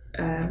Baker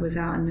was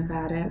out in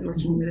Nevada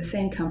working with the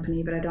same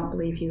company, but I don't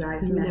believe you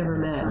guys met. Never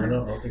met. I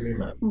don't think we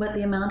met. But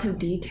the amount of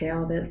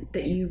detail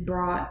that you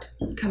brought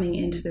coming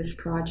into this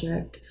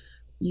project,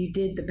 you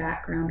did the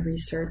background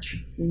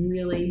research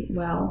really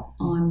well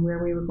on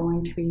where we were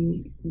going to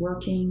be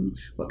working,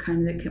 what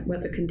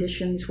the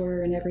conditions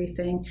were and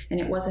everything. And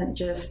it wasn't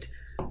just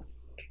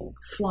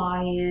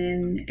fly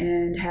in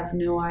and have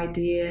no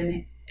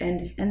idea.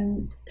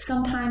 And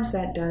sometimes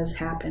that does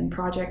happen.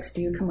 Projects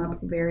do come up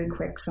very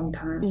quick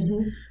sometimes.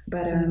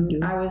 But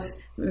I was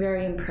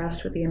very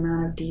impressed with the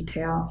amount of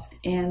detail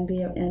and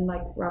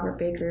like Robert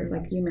Baker,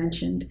 like you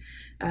mentioned,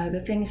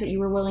 the things that you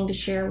were willing to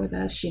share with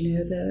us.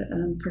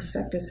 The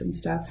prospectus and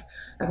stuff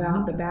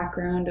about the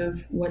background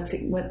of what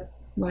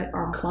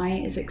our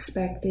client is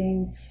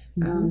expecting,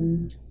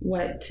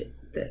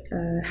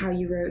 how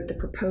you wrote the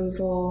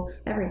proposal,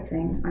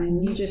 everything.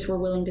 And you just were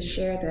willing to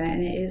share that,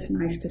 and it is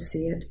nice to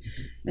see it.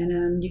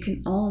 And you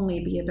can only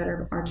be a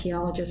better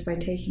archaeologist by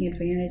taking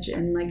advantage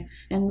and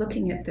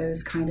looking at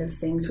those kind of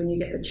things when you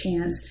get the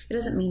chance. It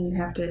doesn't mean you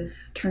have to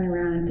turn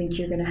around and think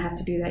you're going to have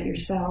to do that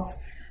yourself.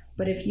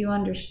 But if you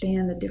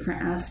understand the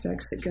different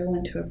aspects that go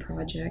into a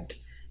project,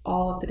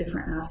 all of the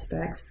different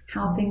aspects,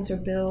 how things are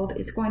built,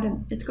 it's going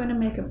to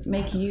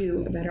make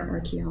you a better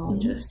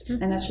archaeologist.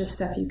 And that's just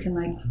stuff you can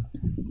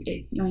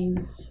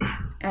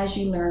as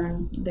you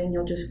learn, then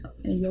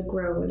you'll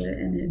grow with it,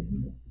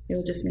 and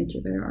it'll just make you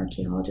a better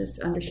archaeologist,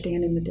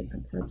 understanding the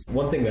different parts.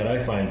 One thing that I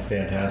find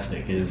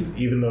fantastic is,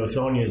 even though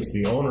Sonia is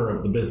the owner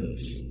of the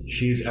business,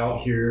 she's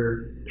out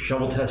here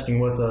shovel testing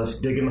with us,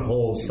 digging the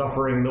holes,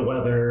 suffering the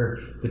weather,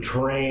 the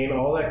terrain,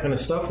 all that kind of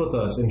stuff with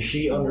us. And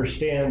she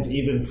understands,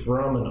 even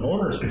from an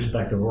owner's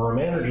perspective or a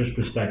manager's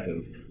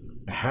perspective,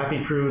 a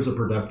happy crew is a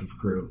productive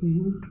crew.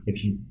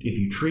 If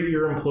you treat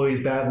your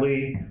employees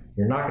badly,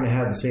 you're not going to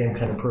have the same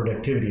kind of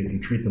productivity if you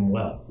treat them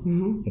well.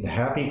 If a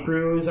happy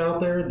crew is out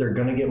there, they're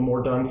going to get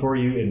more done for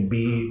you and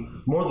be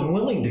more than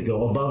willing to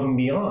go above and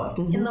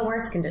beyond. In the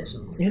worst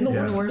conditions. In the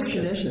worst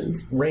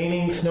conditions.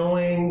 Raining,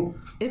 snowing,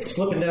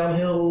 slipping down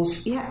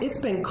hills. Yeah, it's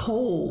been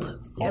cold.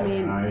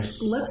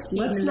 Nice. Let's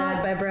Eaten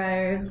not by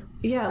briars.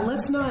 Yeah,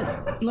 let's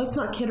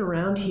not kid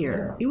around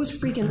here. It was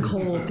freaking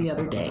cold the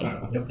other day.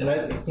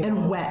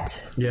 And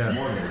wet. Yeah.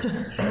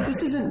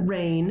 This isn't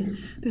rain.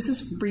 This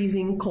is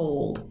freezing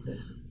cold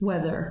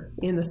weather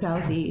in the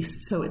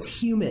southeast, so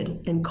it's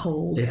humid and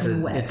cold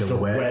and wet. It's a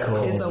wet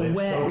cold. It's a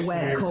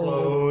wet cold.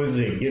 Clothes.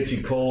 It gets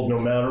you cold no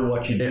matter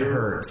what you do. It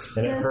hurts.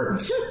 And it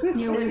hurts.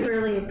 We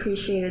really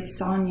appreciated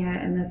Sonia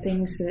and the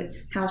things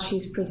how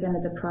she's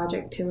presented the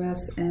project to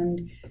us,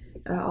 and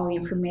all the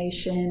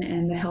information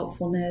and the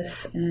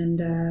helpfulness and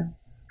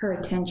her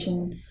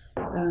attention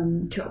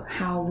to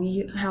how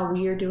we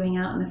are doing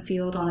out in the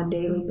field on a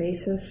daily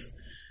basis.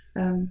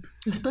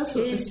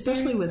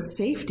 Especially with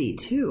safety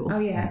too. Oh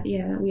yeah.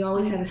 We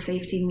always have a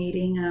safety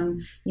meeting.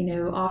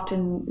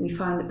 Often we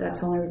find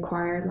that's only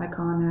required by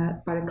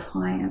the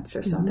clients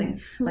or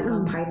something, like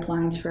on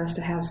pipelines, for us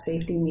to have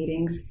safety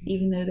meetings,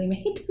 even though they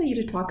may tell you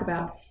to talk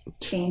about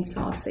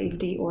chainsaw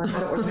safety or how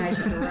to organize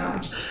your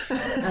garage.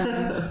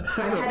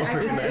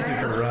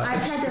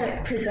 I've had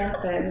to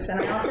present those,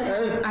 and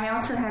I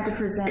also had to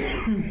present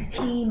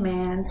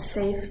He-Man,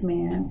 Safe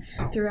Man.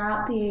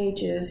 Throughout the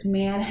ages,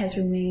 man has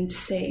remained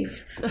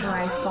safe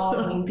by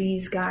following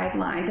these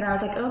guidelines. And I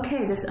was like,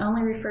 okay, this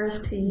only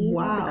refers to you,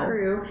 the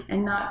crew,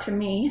 and not to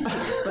me.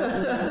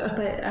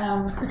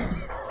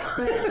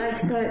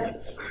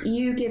 But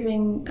you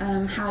giving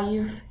how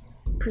you've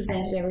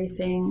presented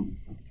everything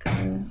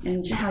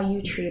and how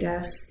you treat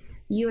us,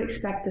 you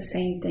expect the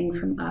same thing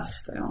from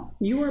us, though.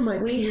 You are my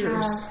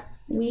peers.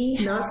 We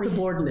not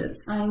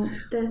subordinates.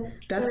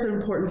 That's an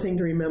important thing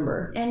to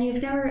remember. And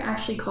you've never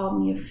actually called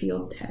me a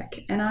field tech,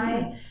 and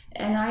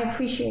I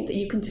appreciate that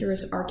you consider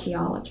us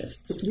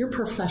archaeologists. You're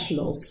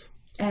professionals.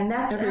 And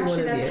that's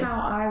how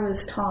I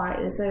was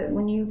taught, is that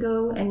when you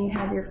go and you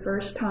have your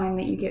first time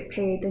that you get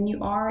paid, then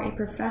you are a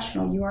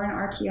professional. You are an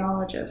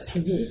archaeologist.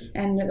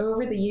 And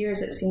over the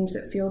years, it seems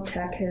that field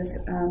tech has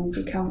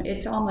become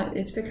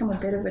a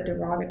bit of a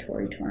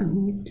derogatory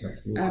term,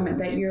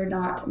 that you're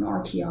not an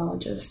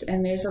archaeologist.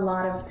 And there's a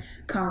lot of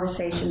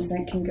conversations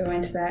that can go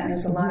into that, and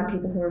there's a lot of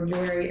people who are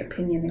very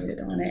opinionated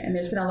on it, and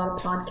there's been a lot of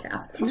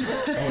podcasts.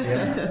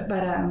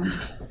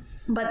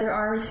 But there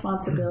are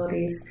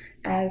responsibilities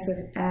as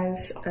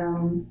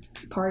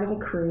part of the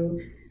crew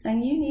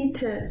And you need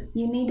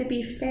to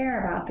be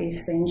fair about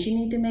these things. You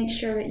need to make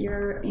sure that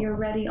you're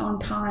ready on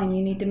time.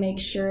 You need to make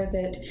sure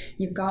that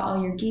you've got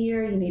all your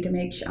gear. You need to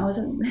make sure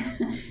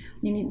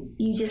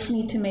you just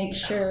need to make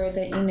sure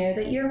that you know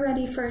that you're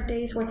ready for a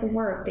day's worth of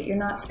work, that you're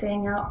not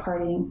staying out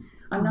partying.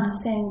 I'm not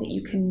saying that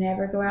you can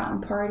never go out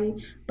and party,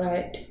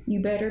 but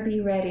you better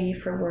be ready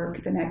for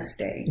work the next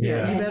day.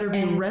 Yeah. You better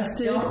be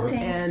rested don't think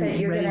and that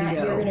you're ready to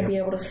go. you're gonna be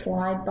able to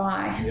slide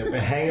by. Yep.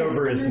 A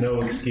hangover is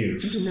no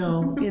excuse.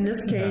 No, in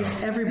this case,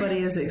 everybody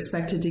is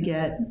expected to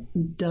get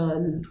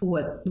done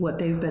what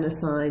they've been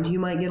assigned. You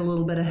might get a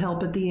little bit of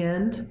help at the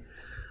end.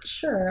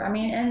 Sure. I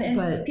mean, and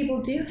But- people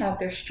do have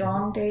their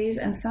strong days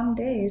and some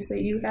days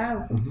that you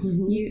have,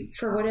 you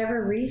for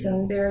whatever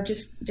reason, there are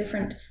just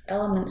different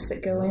elements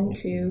that go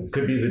into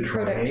Could be the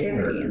training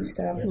productivity or- and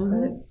stuff. If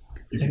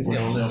you push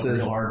yourself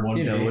Illnesses, real hard one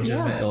day,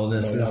 legitimate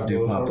illnesses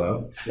do pop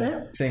up.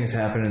 Yeah. Things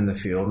happen in the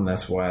field, and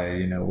that's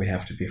why we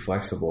have to be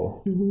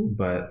flexible.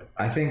 But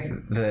I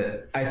think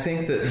that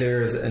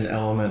there's an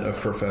element of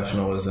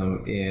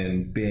professionalism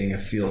in being a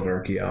field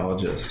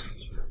archaeologist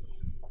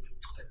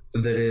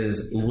that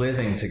is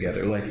living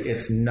together. Like,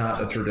 it's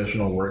not a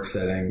traditional work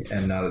setting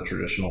and not a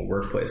traditional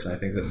workplace. And I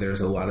think that there's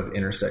a lot of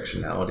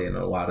intersectionality and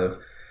a lot of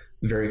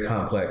very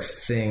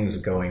complex things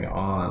going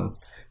on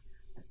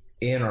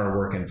in our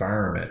work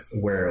environment,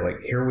 where, like,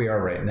 here we are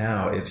right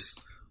now, it's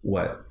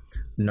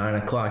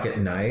 9:00 at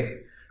night,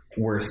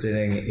 we're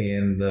sitting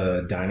in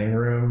the dining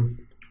room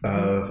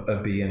of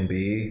a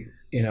B&B.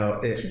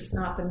 Which is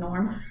not the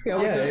norm.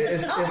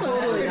 It's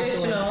totally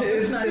traditional.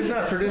 It's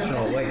not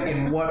traditional. Like,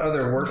 in what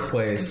other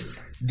workplace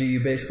do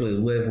you basically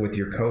live with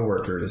your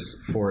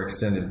coworkers for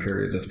extended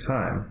periods of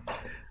time?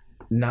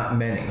 Not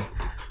many.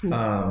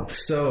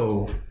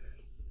 So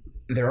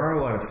there are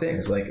a lot of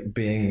things, like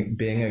being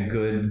a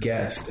good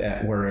guest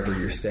at wherever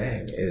you're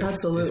staying is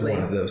Absolutely.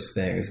 one of those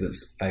things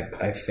that's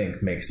I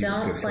think makes you a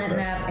Don't good flint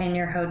professional. nap in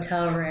your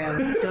hotel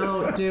room.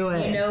 Don't do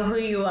it. You know who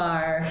you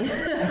are.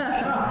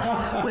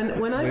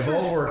 When I We've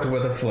first all worked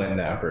with a flint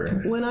napper.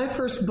 When I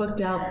first booked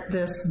out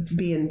this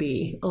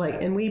B&B,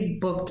 and we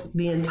booked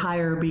the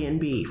entire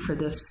B&B for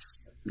this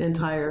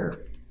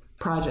entire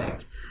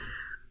project,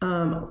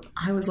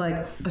 I was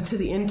like, to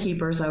the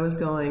innkeepers, I was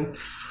going,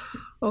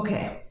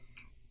 okay,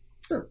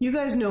 you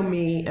guys know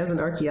me as an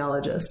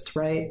archaeologist,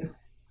 right?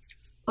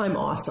 I'm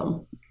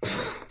awesome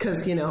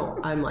because,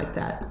 I'm like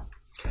that.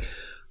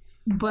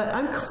 But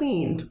I'm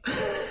clean.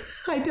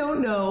 I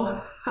don't know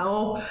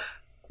how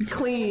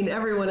clean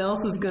everyone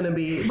else is going to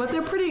be, but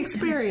they're pretty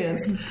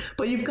experienced.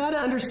 But you've got to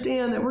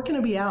understand that we're going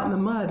to be out in the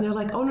mud. And they're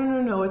like, oh,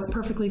 no, it's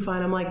perfectly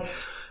fine. I'm like,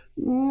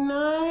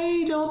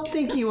 I don't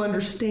think you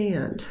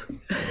understand.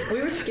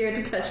 We were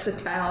scared to touch the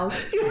towels.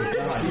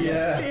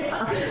 Yeah.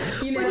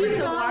 You know, When with you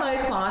the got,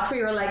 washcloth,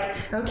 we were like,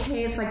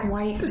 okay, it's like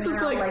white. This is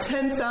now, like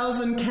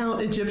 10,000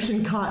 count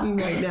Egyptian cotton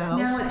right now.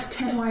 Now it's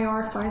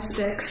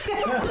 10YR56.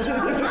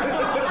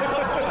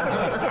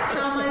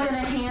 How am I going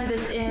to hand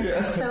this in?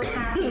 I'm so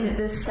happy that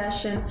this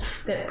session,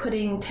 that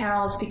putting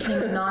towels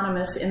became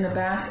anonymous in the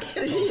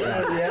basket.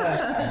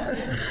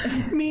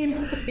 I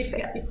mean,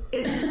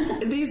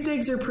 these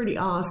digs are pretty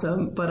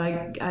awesome, but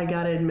I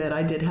gotta admit,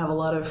 I did have a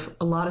lot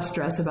of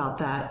stress about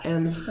that.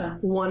 And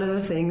one of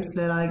the things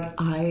that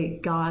I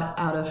got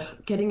out of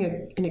getting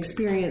an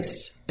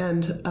experienced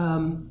and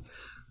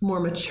more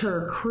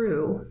mature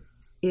crew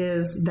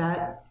is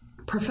that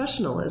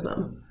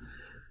professionalism,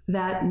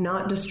 that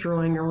not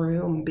destroying a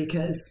room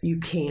because you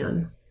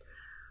can.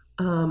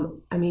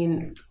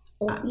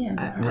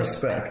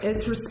 Respect.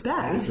 It's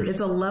respect. It's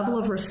a level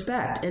of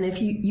respect. And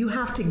if you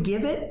have to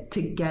give it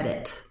to get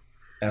it.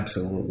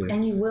 Absolutely.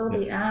 And you will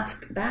be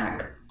asked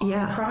back on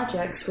Yeah.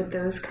 projects with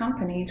those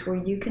companies where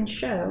you can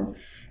show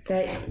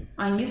that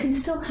you can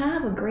still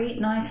have a great,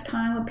 nice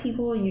time with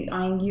people.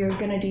 You're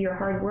going to do your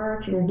hard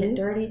work. You're going to get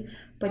dirty,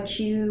 but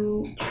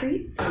you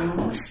treat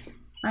things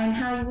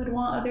how you would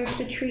want others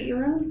to treat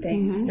your own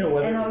things.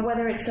 And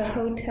whether it's a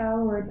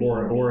hotel or a B&B.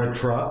 or a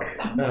truck.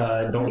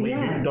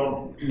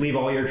 Don't leave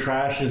all your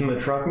trash in the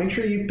truck. Make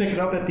sure you pick it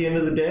up at the end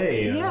of the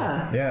day.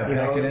 Yeah. Yeah,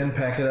 pack it in,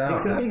 pack it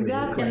out.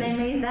 Exactly.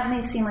 And that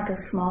may seem like a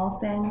small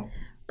thing,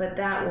 but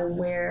that will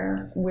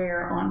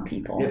wear on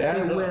people. It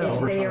adds up will. If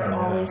over they time, are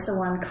yeah. always the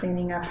one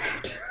cleaning up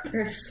after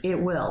others. It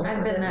will.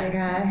 I've been that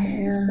guy.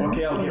 Yeah.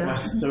 Okay, I'll get my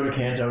soda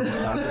cans out of the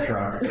side of the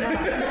truck.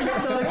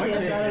 Please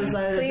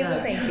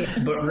and thank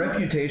you. But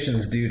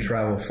reputations do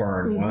travel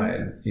far and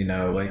wide.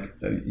 Like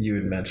you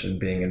had mentioned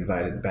being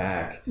invited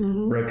back.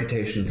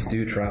 Reputations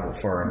do travel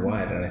far and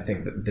wide. And I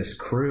think that this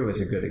crew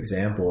is a good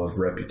example of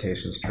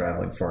reputations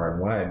traveling far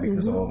and wide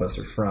because all of us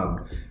are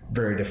from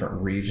very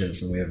different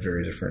regions and we have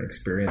very different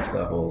experience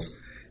levels.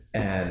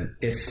 And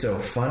it's so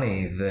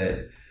funny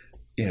that,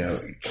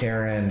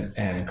 Karen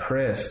and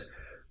Chris,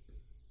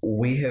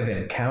 we have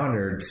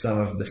encountered some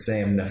of the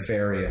same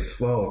nefarious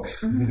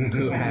folks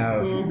who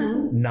have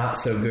not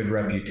so good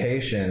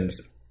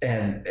reputations,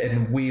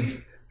 and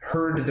we've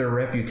heard their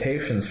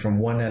reputations from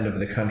one end of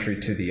the country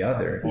to the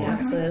other.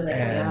 Absolutely.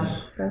 And,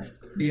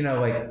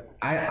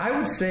 I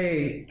would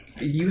say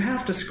you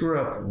have to screw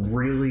up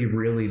really,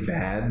 really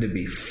bad to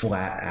be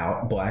flat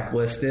out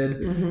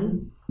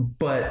blacklisted.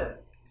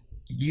 But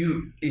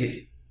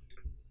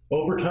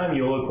over time,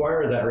 you'll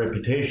acquire that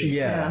reputation.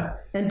 Yeah.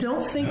 And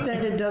don't think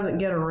that it doesn't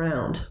get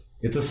around.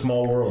 It's a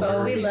small world.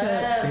 Oh, we love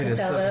It to is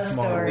tell such a those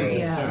small world.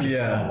 stories.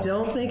 Yeah.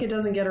 Don't think it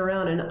doesn't get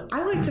around. And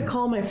I like to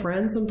call my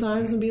friends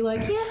sometimes and be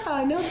like, yeah,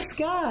 I know this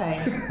guy.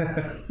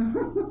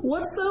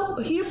 What's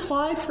up? He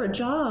applied for a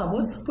job.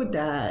 What's up with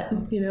that?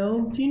 You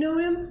know, do you know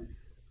him?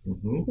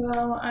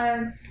 Well,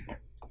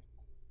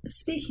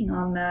 speaking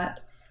on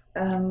that,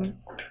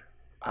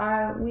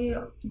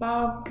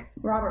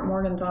 Robert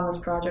Morgan's on this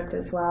project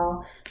as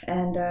well,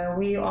 and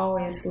we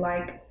always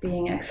like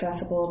being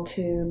accessible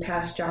to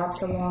pass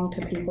jobs along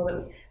to people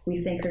that we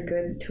think are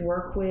good to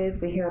work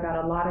with. We hear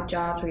about a lot of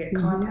jobs. We get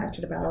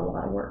contacted about a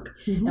lot of work,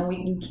 and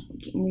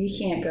we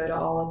can't go to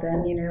all of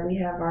them. You know, we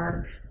have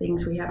our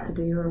things we have to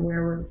do or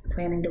where we're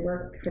planning to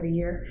work for the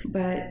year.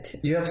 But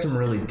You have some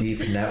really deep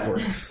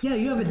networks. Yeah,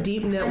 you have a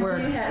deep network.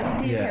 we do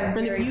have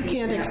And if very you deep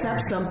can't accept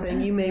networks.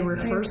 something, you may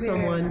refer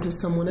someone to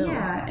someone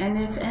else. Yeah,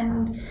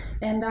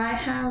 and I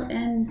have,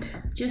 and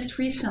just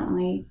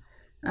recently,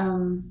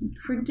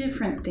 for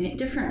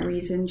different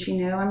reasons,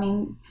 you know, I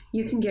mean,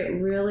 you can get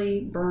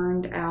really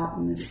burned out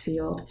in this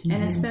field,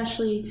 and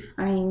especially,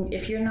 I mean,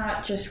 if you're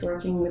not just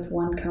working with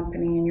one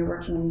company and you're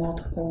working with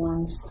multiple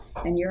ones,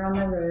 and you're on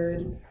the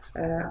road.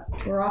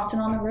 We're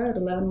often on the road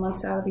 11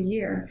 months out of the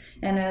year,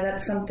 and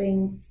that's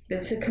something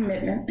that's a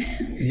commitment.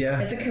 Yeah.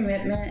 It's a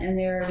commitment, and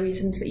there are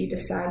reasons that you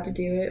decide to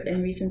do it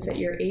and reasons that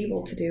you're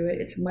able to do it.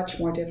 It's much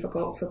more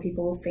difficult for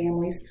people with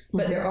families,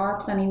 but there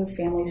are plenty with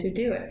families who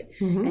do it,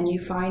 and you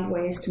find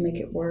ways to make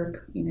it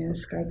work, you know,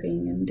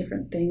 Skyping and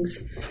different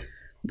things.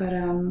 But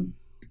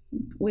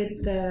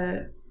with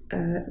the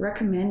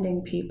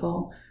recommending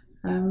people,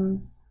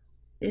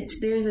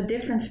 there's a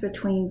difference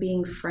between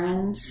being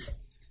friends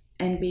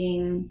and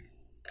being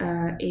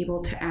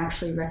able to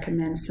actually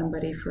recommend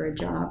somebody for a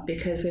job.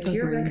 Because if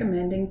you're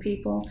recommending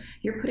people,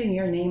 you're putting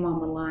your name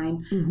on the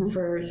line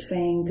for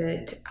saying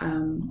that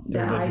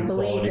that I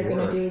believe they're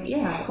going to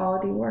do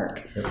quality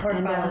work Or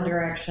follow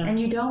direction. and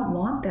you don't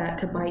want that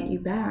to bite you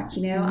back.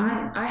 You know,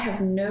 I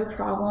have no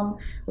problem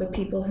with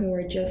people who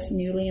are just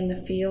newly in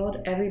the field.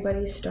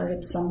 Everybody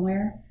started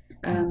somewhere.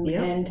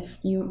 And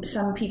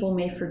some people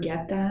may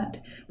forget that,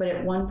 but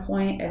at one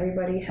point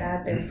everybody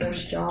had their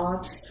first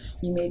jobs.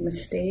 You made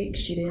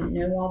mistakes. You didn't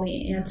know all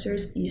the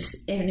answers.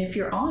 And if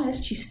you're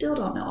honest, you still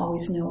don't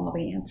always know all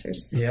the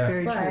answers. Yeah.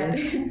 Very But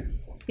true.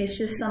 it's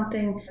just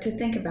something to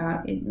think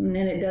about. And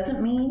it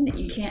doesn't mean that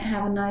you can't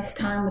have a nice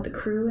time with the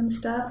crew and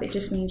stuff. It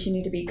just means you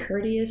need to be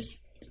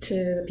courteous to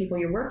the people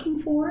you're working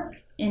for,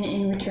 and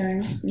in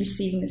return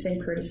receiving the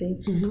same courtesy.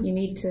 You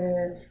need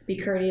to be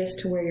courteous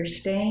to where you're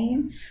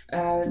staying.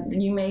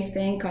 You may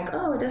think like,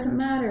 oh, it doesn't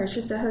matter, it's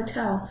just a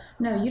hotel.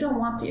 No, you don't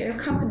want to. Your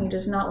company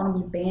does not want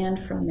to be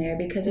banned from there,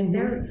 because if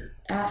they're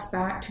asked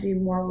back to do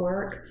more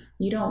work,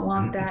 you don't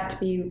want that to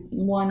be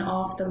one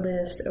off the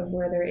list of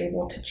where they're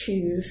able to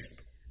choose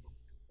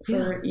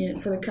for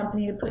the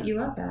company to put you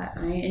up at.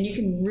 And you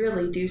can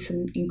really do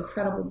some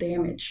incredible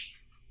damage.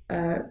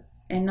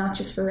 And not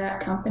just for that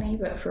company,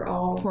 but for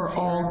all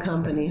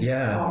companies.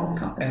 Yeah. All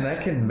companies. And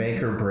that can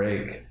make or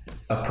break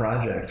a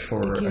project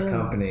for a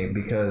company,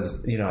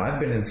 because, you know, I've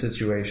been in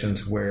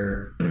situations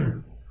where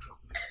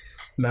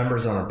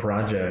members on a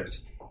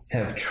project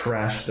have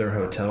trashed their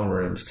hotel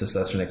rooms to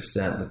such an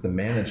extent that the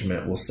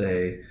management will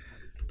say,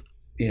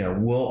 you know,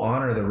 we'll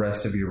honor the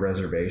rest of your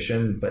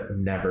reservation, but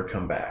never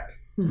come back.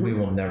 We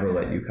will never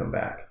let you come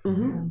back.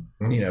 You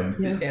know,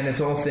 and it's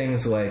all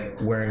things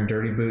like wearing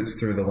dirty boots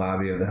through the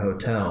lobby of the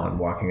hotel and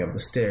walking up the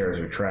stairs,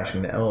 or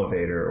trashing the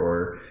elevator,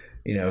 or,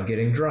 you know,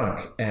 getting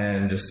drunk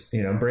and just,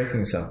 you know,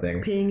 breaking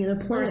something. Peeing in a Or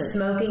plant.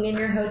 smoking in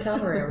your hotel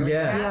room.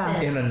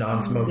 In a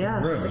non-smoking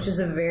room. Which is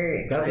a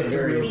very exciting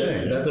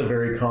That's a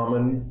very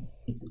common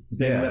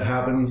thing that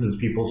happens, is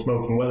people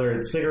smoking, whether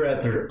it's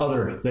cigarettes or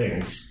other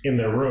things, in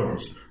their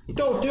rooms.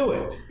 Don't do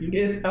it.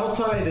 Get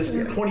outside is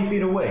 20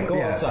 feet away.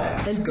 Go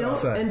outside.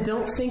 And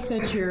don't think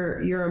that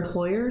your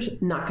employer's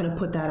not going to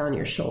put that on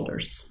your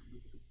shoulders.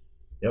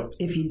 Yep.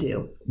 If you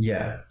do.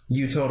 Yeah.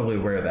 You totally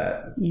wear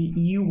that.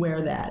 You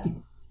wear that.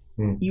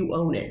 You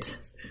own it.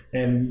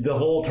 And the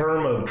whole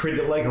term of treat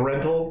it like a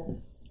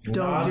rental,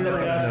 Don't do the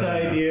it. best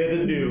idea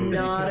to do.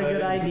 Not a good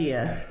because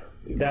idea.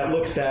 That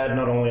looks bad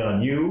not only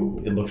on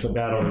you, it looks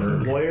bad on your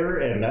employer,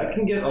 and that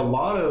can get a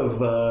lot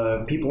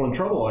of people in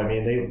trouble. I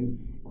mean,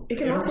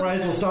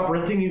 Enterprise will stop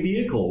renting you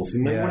vehicles,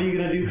 and then what are you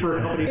going to do for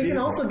a company It vehicle? can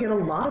also get a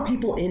lot of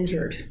people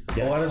injured.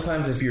 A lot of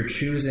times if you're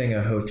choosing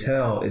a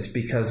hotel, it's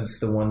because it's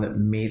the one that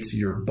meets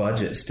your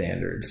budget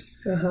standards.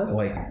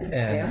 Like,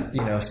 and,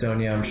 you know,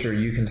 Sonia, I'm sure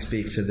you can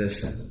speak to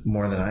this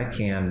more than I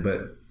can,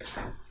 but,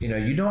 you know,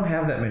 you don't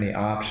have that many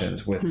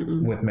options with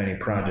many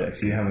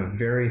projects. You have a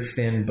very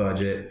thin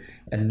budget,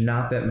 and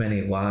not that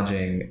many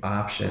lodging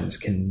options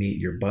can meet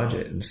your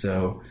budget. And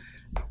so,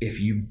 if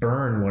you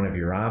burn one of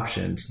your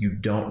options, you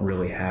don't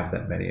really have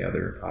that many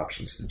other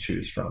options to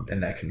choose from,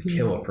 and that can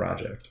kill a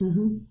project.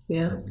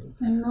 Yeah.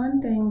 And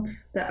one thing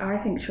that I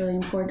think is really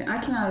important,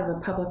 I came out of a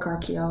public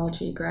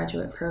archaeology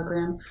graduate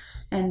program,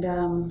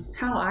 and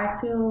how I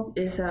feel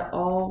is that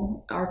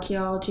all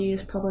archaeology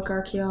is public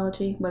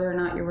archaeology, whether or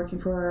not you're working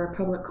for a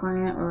public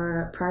client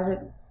or a private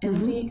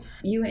entity.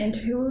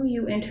 Who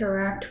you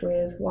interact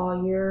with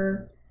while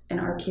you're an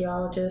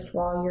archaeologist,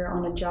 while you're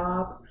on a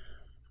job,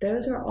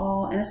 those are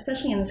all, and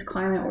especially in this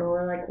climate where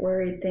we're like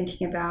worried,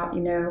 thinking about,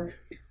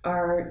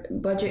 our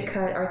budget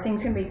cut, are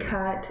things going to be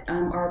cut?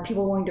 Are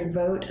people going to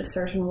vote a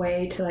certain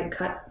way to like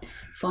cut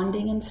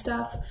funding and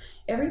stuff?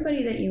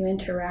 Everybody that you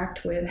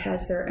interact with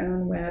has their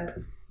own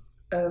web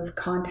of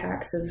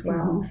contacts as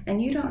well,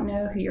 and you don't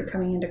know who you're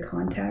coming into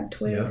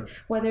contact with,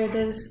 whether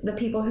those the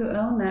people who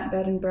own that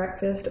bed and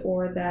breakfast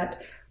or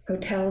that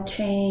hotel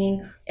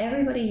chain.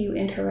 Everybody you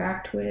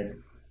interact with,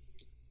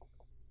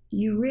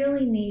 you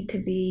really need to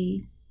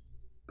be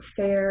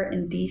fair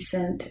and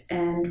decent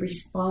and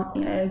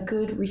a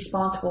good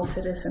responsible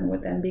citizen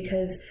with them,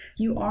 because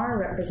you are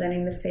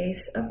representing the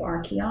face of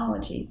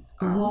archaeology.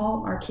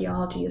 All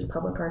archaeology is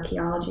public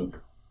archaeology.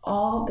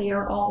 They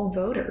are all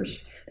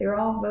voters. They are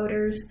all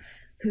voters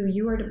who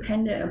you are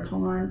dependent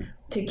upon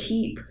to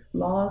keep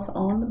laws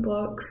on the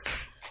books,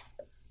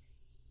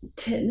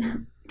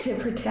 to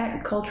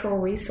protect cultural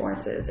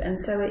resources. And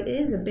so it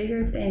is a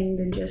bigger thing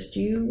than just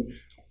you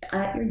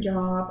at your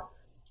job.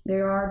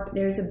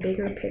 There's a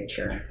bigger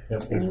picture.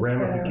 There's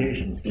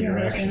ramifications to your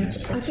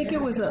actions. I think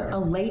it was a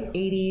late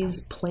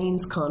 80s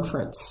Plains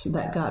conference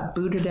that got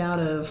booted out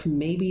of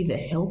maybe the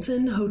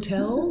Hilton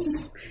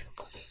hotels.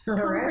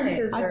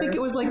 Conferences I think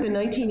it was like the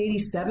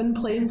 1987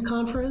 Plains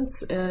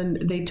conference, and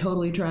they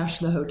totally trashed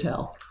the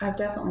hotel. I've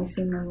definitely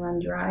seen them run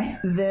dry.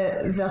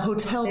 The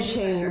hotel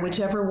chain,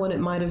 whichever one it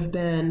might have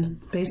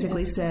been,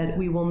 basically said,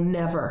 we will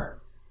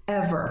never,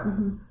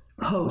 ever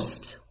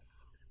host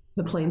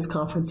the Plains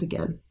conference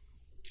again.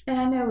 And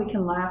I know we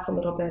can laugh a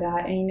little bit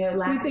at, and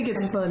laugh. We think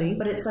it's funny,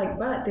 but it's like,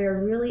 but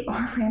there really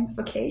are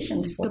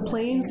ramifications for the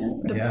Plains.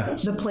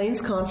 The Plains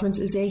conference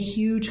is a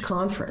huge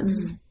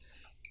conference.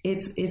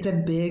 It's a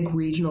big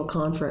regional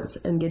conference,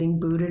 and getting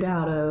booted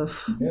out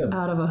of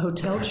a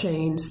hotel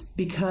chains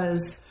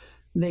because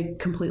they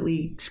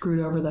completely screwed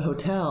over the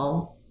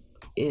hotel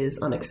is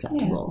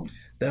unacceptable.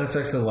 That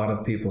affects a lot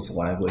of people's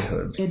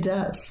livelihoods. It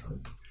does.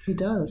 It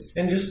does.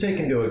 And just take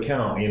into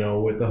account,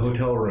 with the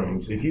hotel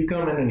rooms, if you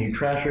come in and you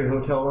trash your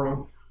hotel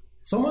room,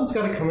 someone's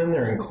got to come in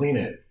there and clean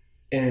it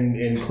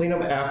and clean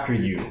up after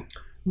you.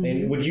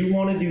 And would you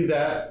want to do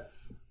that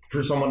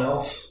for someone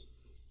else?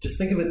 Just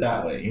think of it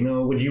that way.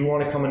 Would you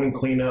want to come in and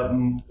clean up,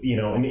 an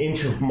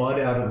inch of mud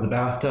out of the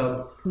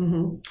bathtub?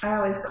 I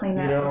always clean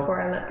that before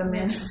I let them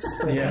in.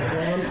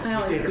 I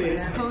always clean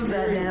that. Hose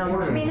that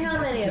down. I mean, how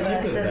many of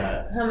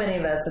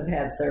us have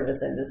had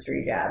service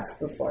industry jobs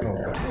before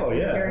this? Oh,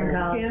 yeah. During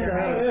college.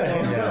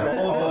 Hands up.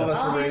 All of us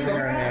are raising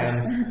our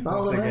hands.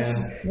 All of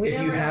us.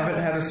 If you haven't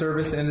had a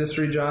service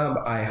industry job,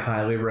 I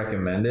highly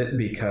recommend it,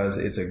 because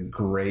it's a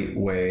great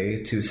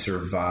way to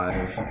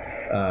survive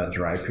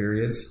dry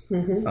periods.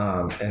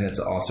 And it's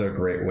also a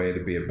great way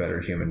to be a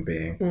better human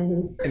being.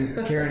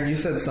 And Karen, you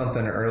said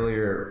something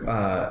earlier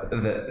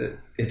that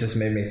it just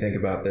made me think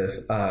about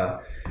this.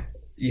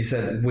 You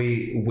said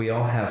we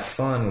all have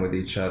fun with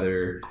each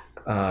other,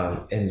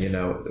 and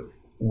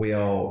we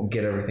all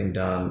get everything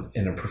done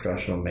in a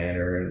professional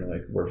manner, and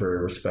like we're very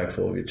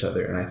respectful of each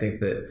other. And I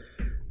think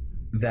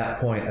that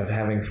point of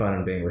having fun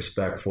and being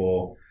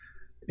respectful,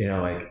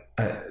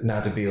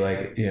 not to be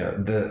like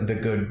the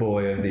good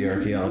boy of the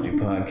Archaeology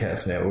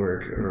Podcast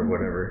Network or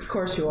whatever. Of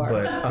course you are.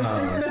 But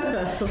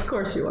of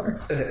course you are.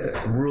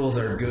 Rules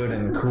are good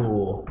and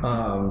cool.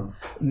 I'm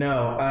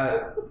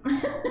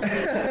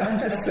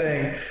just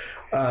saying.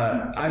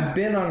 I've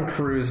been on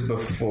crews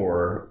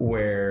before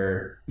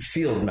where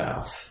field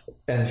mouth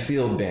and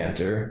field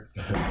banter,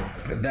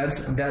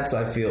 that's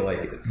I feel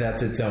like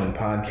that's its own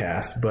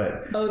podcast,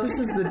 but this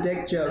is the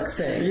dick joke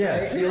thing. Yeah,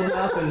 right? field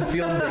mouth and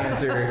field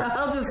banter.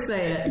 I'll just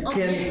say it.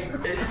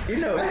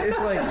 It's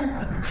like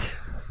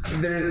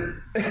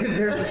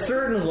there's a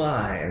certain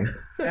line,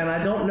 and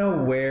I don't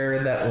know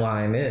where that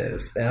line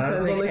is, and I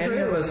don't think any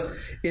of us.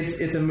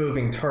 It's a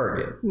moving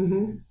target.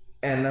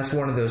 And that's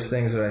one of those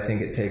things that I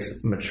think it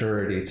takes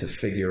maturity to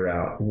figure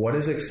out what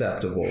is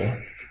acceptable,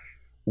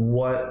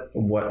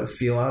 what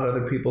feel out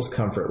other people's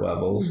comfort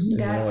levels.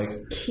 That's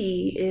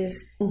key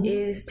is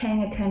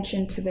paying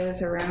attention to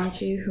those around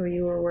you who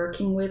you are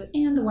working with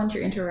and the ones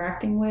you're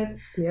interacting with.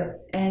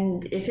 Yep.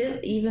 And if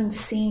it even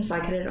seems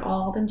like it at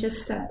all, then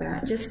just step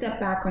back. Just step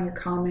back on your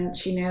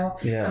comments. Yeah.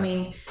 I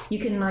mean, you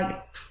can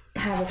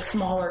have a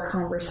smaller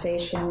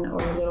conversation or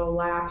little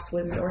laughs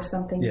or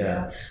something,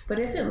 but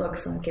if it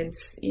looks like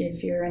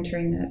if you're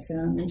entering that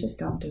zone, then just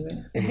don't do it.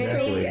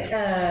 Exactly.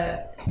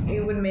 I think it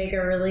would make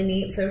a really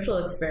neat social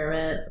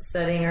experiment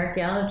studying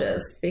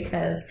archaeologists,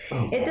 because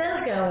it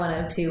does go one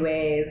of two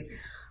ways.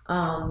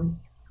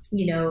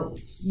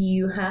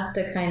 You have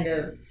to kind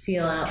of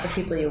feel out the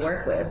people you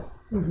work with.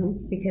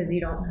 because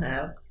you don't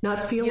have.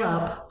 Not feel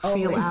up,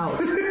 feel out.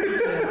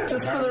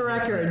 Just for the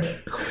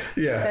record.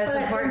 Yeah.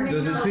 That's important.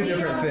 Those are two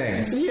different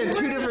things. Yeah,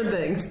 two different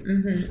things.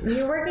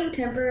 You're working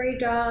temporary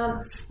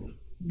jobs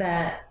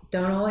that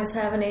don't always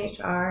have an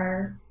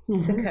HR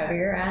to cover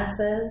your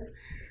asses.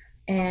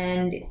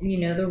 And,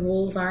 the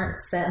rules aren't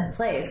set in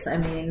place. I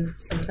mean,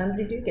 sometimes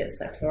you do get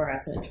sexual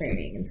harassment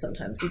training and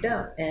sometimes you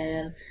don't.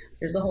 And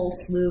there's a whole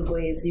slew of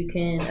ways you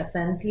can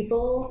offend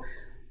people,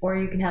 or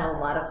you can have a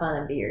lot of fun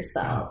and be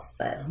yourself.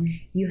 But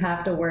you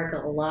have to work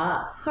a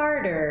lot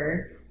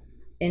harder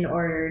in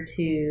order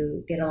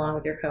to get along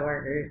with your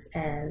coworkers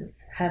and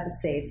have a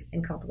safe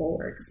and comfortable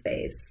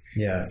workspace.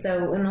 Yeah.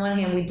 So on the one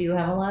hand, we do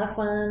have a lot of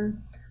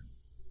fun,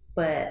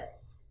 but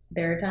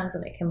there are times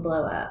when it can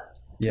blow up.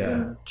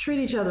 Yeah. Treat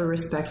each other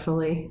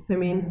respectfully. I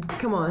mean,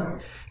 come on.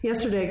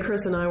 Yesterday,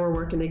 Chris and I were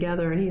working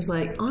together, and he's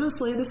like,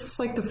 honestly, this is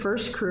like the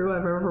first crew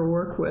I've ever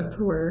worked with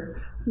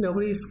where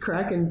nobody's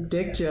cracking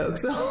dick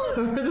jokes all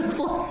over the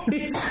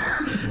place.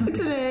 And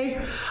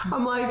today,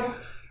 I'm like,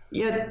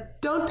 yeah,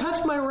 don't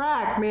touch my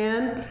rack,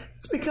 man.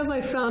 It's because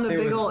I found a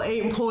big old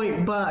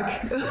 8-point buck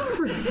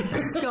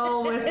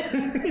skull with,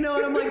 and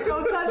I'm like,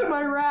 don't touch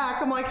my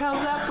rack. I'm like, how's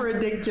that for a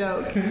dick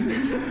joke?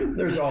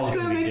 There's always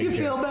Does that make you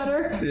feel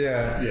better?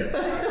 Yeah.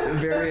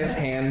 Various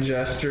hand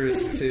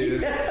gestures too.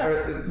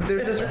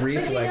 They're just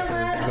reflexes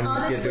when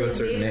Honestly, you get to a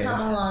certain we've age. come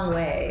a long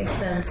way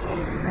since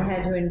I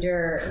had to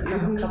endure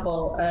from a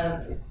couple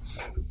of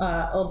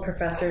old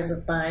professors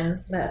of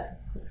mine that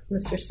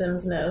Mr.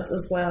 Sims knows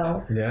as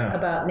well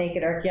about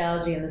naked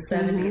archaeology in the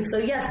 70s. So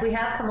yes, we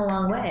have come a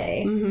long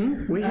way.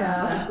 We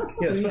have.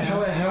 Yes, but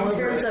however, in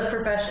terms of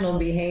professional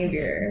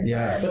behavior.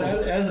 Yeah. But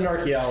as an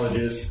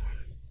archaeologist,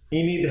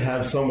 you need to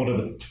have somewhat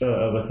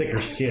of a thicker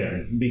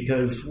skin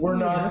because we're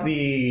not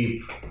the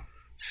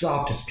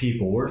softest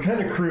people. We're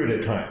kind of crude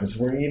at times.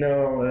 We're we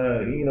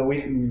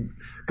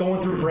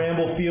going through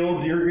bramble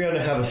fields. You're going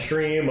to have a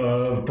stream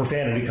of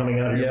profanity coming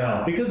out of your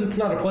mouth because it's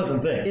not a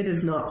pleasant thing. It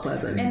is not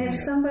pleasant. And if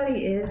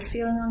somebody is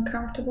feeling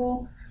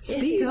uncomfortable,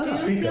 if you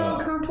do feel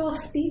uncomfortable,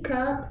 speak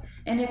up.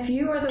 And if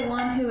you are the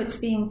one who it's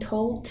being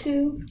told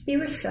to, be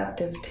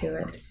receptive to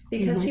it.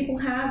 Because people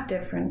have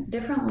different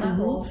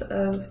levels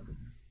of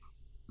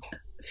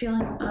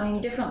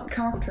feeling, different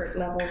comfort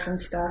levels and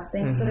stuff,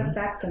 things that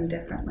affect them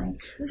differently.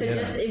 So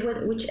just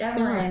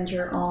whichever end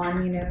you're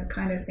on,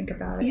 kind of think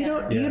about it.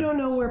 You don't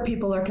know where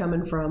people are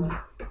coming from.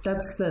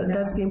 That's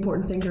the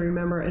important thing to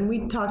remember. And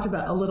we talked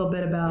about a little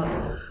bit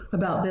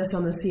about this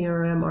on the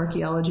CRM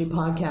Archaeology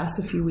podcast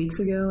a few weeks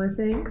ago, I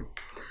think.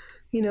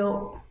 You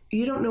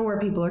don't know where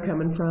people are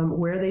coming from,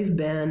 where they've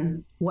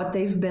been, what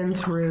they've been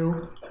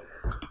through.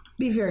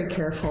 Be very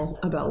careful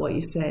about what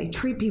you say.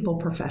 Treat people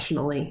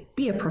professionally.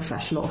 Be a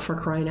professional, for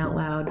crying out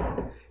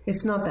loud.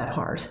 It's not that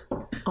hard,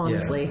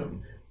 honestly. Yeah.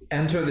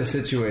 Enter the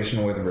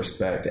situation with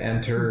respect.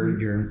 Enter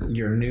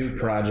your new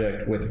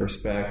project with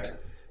respect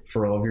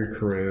for all of your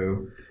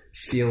crew.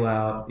 Feel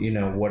out,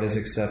 what is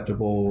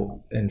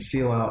acceptable and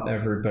feel out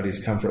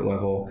everybody's comfort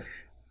level.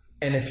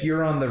 And if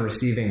you're on the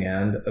receiving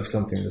end of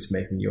something that's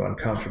making you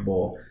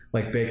uncomfortable,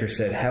 like Baker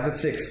said, have a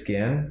thick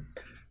skin.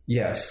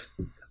 Yes.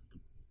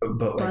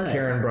 But like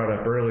Karen brought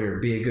up earlier,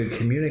 be a good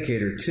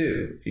communicator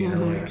too.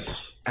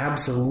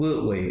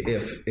 Absolutely.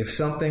 If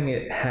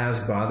something has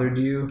bothered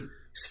you,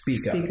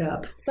 speak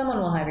up. Someone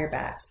will have your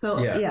back.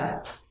 So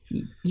yeah,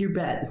 you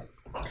bet.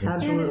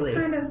 Absolutely.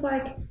 And it's kind of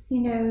like,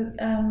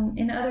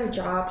 in other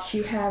jobs,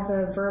 you have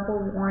a verbal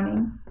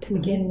warning to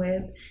begin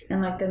with,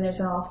 and then there's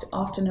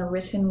often a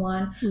written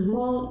one.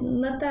 Well,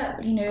 let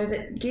that,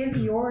 that give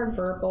your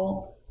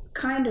verbal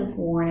kind of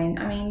warning.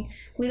 I mean,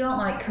 we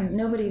don't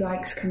nobody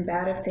likes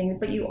combative things,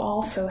 but you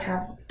also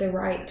have the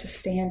right to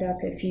stand up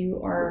if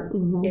you are,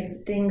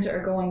 if things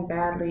are going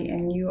badly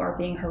and you are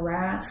being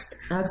harassed.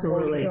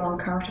 Absolutely. Or you feel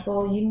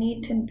uncomfortable. You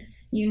need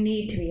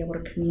to be able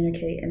to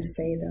communicate and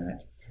say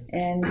that.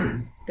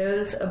 And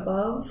those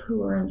above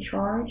who are in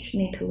charge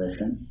need to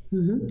listen.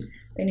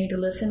 They need to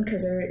listen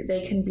because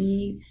they can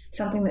be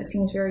something that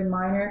seems very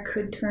minor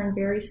could turn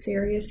very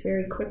serious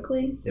very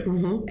quickly.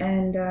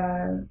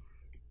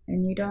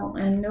 And you don't,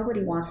 and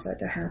nobody wants that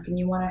to happen.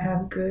 You want to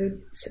have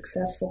good,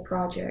 successful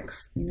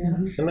projects,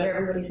 where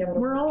everybody's able to.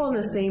 We're all on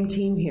the same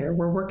team here.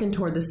 We're working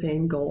toward the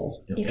same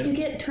goal. If you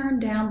get turned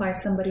down by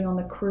somebody on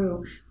the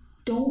crew,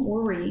 don't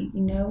worry.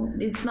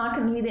 It's not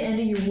going to be the end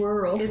of your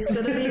world. It's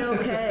going to be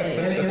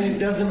okay. And it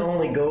doesn't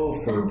only go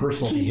for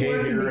personal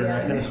behavior and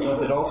that kind of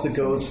stuff. It also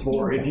goes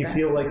for if you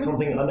feel like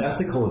something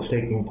unethical is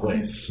taking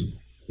place.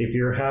 If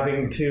you're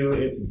having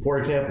to, for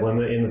example,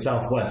 in the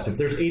Southwest, if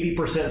there's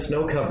 80%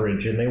 snow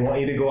coverage and they want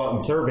you to go out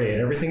and survey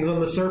and everything's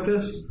on the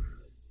surface,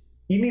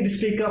 you need to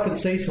speak up and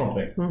say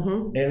something.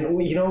 And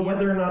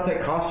whether or not that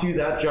costs you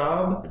that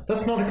job,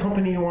 that's not a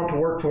company you want to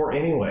work for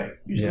anyway.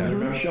 You just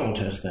learn about shovel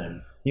test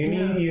then. You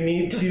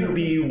need to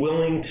be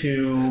willing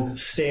to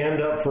stand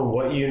up for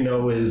what you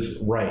know is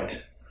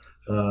right.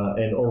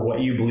 Or what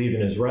you believe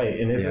in is right.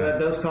 And if that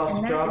does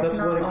cost a job, that's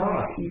what it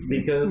costs.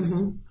 Because,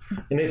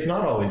 and it's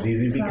not always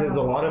easy because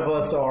a lot of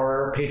us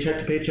are paycheck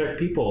to paycheck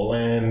people.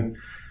 And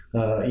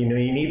You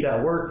need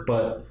that work,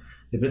 but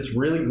if it's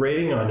really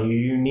grating on you,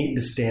 you need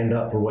to stand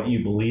up for what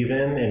you believe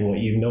in and what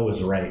you know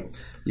is right.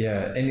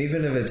 Yeah, and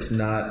even if it's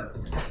not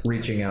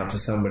reaching out to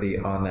somebody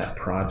on that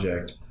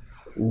project,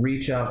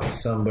 reach out to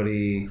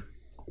somebody,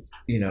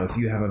 if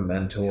you have a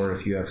mentor,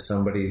 if you have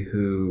somebody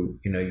who,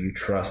 you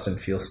trust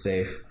and feel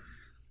safe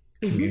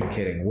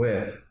communicating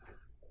with,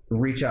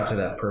 reach out to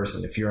that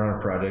person. If you're on a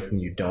project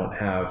and you don't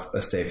have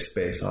a safe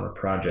space on a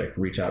project,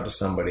 reach out to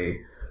somebody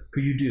who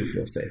you do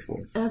feel safe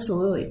with.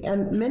 Absolutely.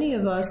 And many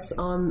of us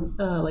on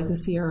like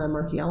the CRM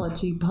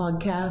Archaeology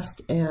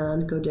podcast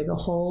and Go Dig a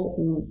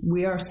Hole,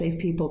 we are safe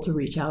people to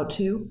reach out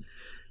to.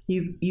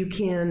 You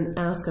can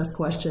ask us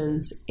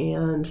questions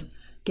and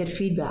get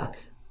feedback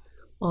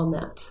on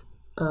that.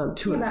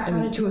 To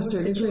a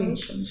certain degree,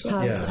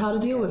 how to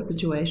deal with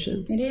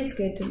situations. It is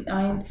good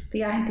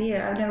the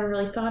idea. I've never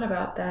really thought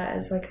about that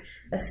as like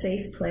a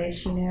safe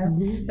place,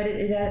 But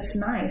it's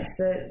nice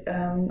that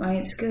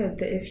it's good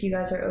that if you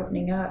guys are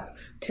opening up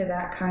to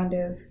that kind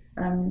of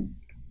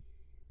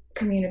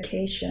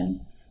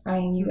communication.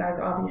 You guys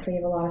obviously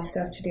have a lot of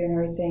stuff to do and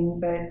everything,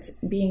 but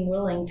being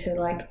willing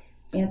to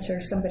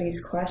answer somebody's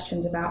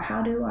questions about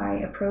how do I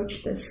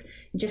approach this.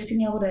 Just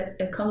being able to,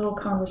 a little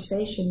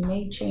conversation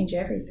may change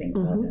everything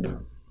for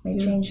them. May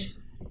change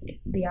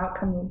the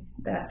outcome of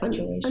that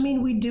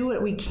situation. We do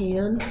what we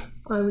can,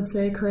 I would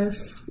say,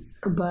 Chris.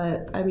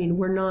 But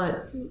we're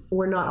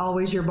not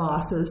always your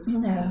bosses.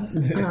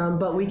 No.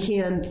 But we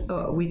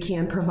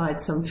can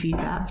provide some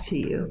feedback to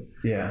you.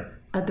 Yeah.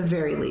 At the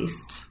very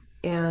least,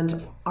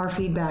 and our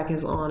feedback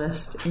is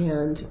honest,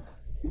 and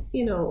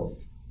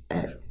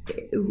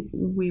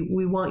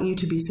we want you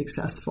to be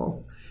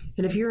successful.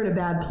 And if you're in a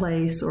bad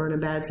place or in a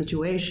bad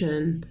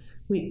situation,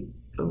 you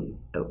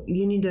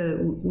need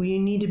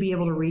to be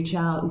able to reach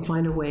out and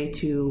find a way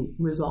to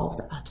resolve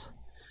that.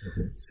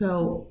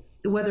 So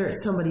whether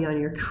it's somebody on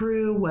your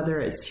crew, whether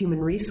it's human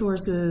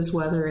resources,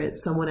 whether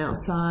it's someone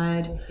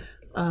outside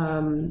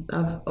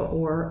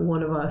or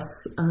one of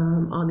us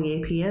on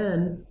the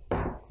APN,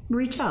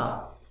 reach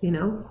out.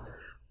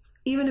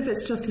 Even if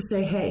it's just to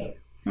say, hey,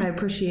 I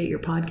appreciate your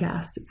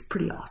podcast. It's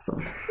pretty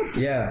awesome.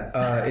 Yeah.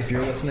 If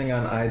you're listening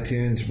on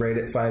iTunes, rate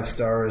it 5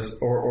 stars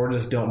or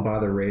just don't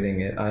bother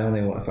rating it. I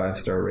only want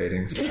 5-star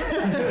ratings.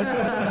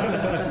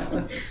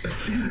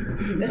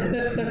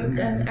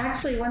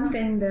 Actually, one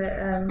thing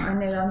that I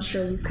know, I'm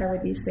sure you've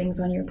covered these things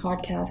on your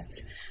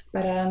podcasts,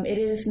 but it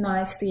is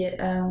nice,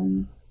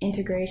 the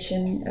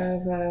integration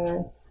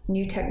of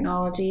new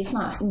technology. It's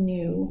not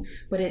new,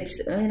 but it's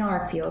in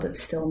our field,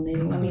 it's still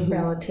new.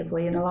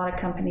 Relatively. In a lot of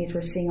companies,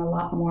 we're seeing a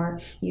lot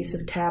more use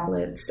of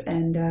tablets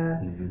and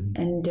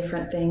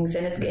different things,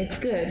 and it's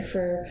good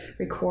for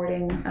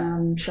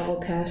recording shovel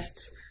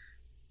tests.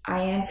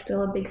 I am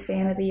still a big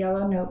fan of the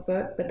yellow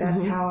notebook, but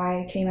that's how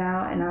I came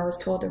out, and I was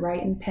told to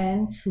write in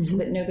pen so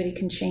that nobody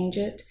can change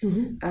it.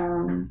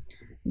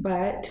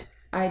 But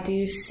I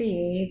do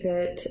see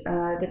that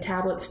the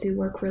tablets do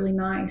work really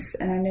nice,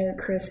 and I know,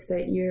 Chris,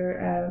 that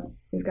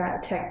you've got a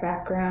tech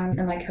background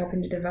and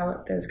helping to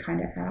develop those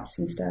kind of apps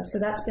and stuff. So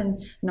that's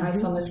been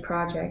nice on this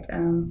project.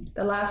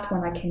 The last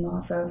one I came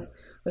off of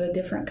with a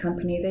different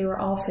company, they were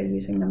also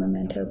using the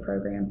Memento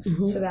program,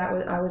 so that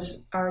I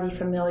was already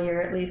familiar.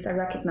 At least I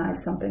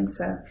recognized something,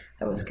 so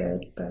that was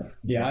good. But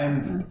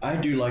I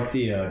do like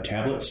the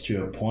tablets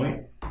to a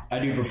point. I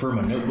do prefer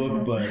my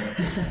notebook, but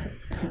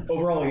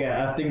overall,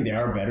 I think they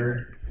are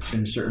better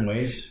in certain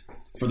ways.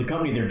 For the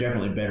company, they're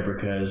definitely better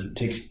because it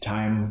takes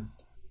time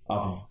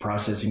off of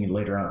processing it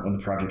later on when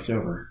the project's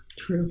over.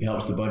 True. It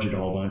helps the budget a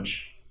whole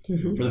bunch.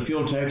 For the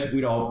field techs,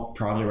 we'd all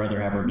probably rather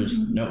have our just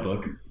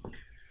notebook.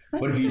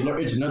 But if you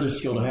learn, it's another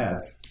skill to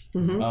have.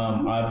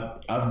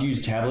 I've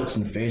used tablets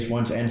in phase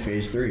 1s and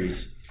phase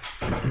 3s.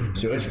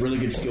 So it's a really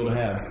good skill to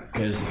have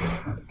because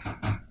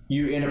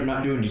you end up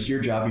not doing just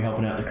your job, you're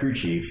helping out the crew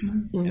chief.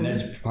 And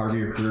that's part of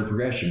your career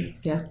progression.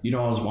 Yeah. You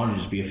don't always want to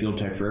just be a field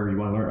tech forever. You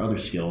want to learn other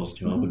skills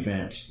to help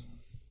advance.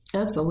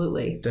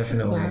 Absolutely.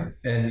 Definitely. Yeah.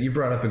 And you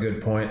brought up a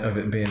good point of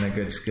it being a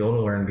good skill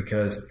to learn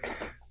because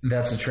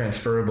that's a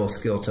transferable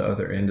skill to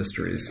other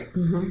industries.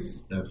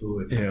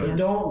 Absolutely.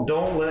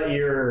 Don't let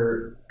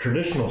your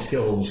traditional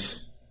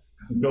skills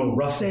go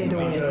rusty,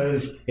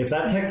 because if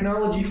that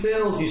technology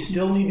fails, you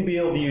still need to be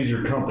able to use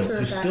your compass.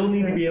 You still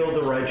need to be able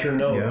to write your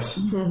notes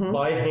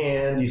by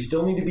hand. You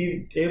still need to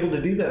be able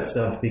to do that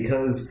stuff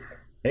because,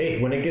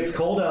 hey, when it gets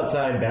cold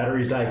outside,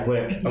 batteries die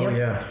quick. Oh,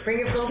 yeah. Bring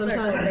it full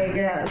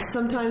circle.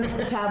 Sometimes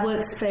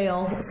tablets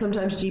fail.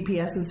 Sometimes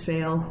GPSs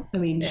fail.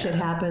 Shit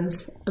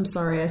happens. I'm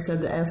sorry I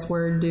said the S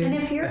word, dude. And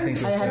if you're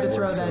I had to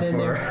throw that in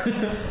there.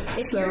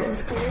 If you're in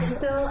school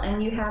still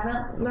and you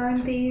haven't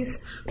learned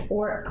these,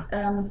 or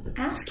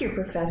ask your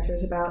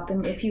professors about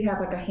them. If you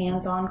have a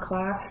hands-on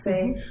class,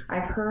 say,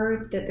 I've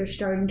heard that they're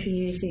starting to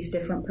use these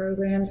different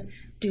programs.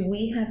 Do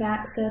we have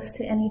access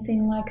to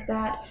anything like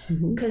that?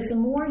 Because the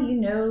more you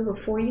know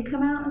before you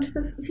come out into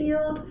the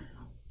field,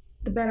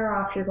 the better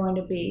off you're going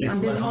to be. You're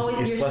still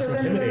going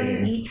to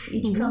learn each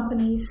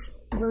company's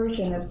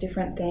version of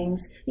different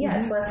things. Yeah,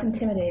 it's less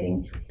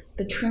intimidating.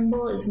 the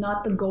Trimble is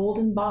not the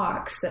golden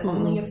box that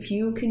only a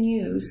few can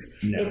use.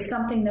 No. It's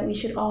something that we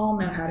should all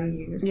know how to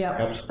use.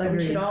 Yep. We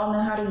should all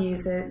know how to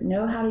use it,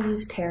 know how to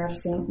use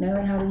TerraSync,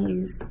 know how to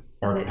use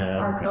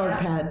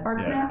ArcPad.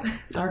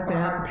 ArcPad.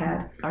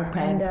 ArcPad.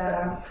 And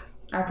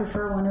I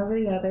prefer one over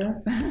the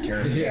other.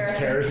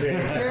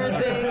 TerraSync.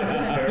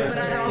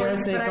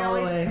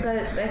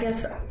 But I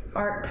guess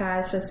ArcPad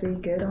is supposed to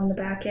be good on the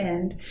back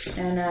end.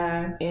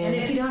 And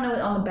if you don't know what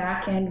on the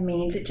back end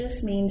means, it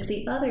just means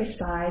the other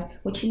side,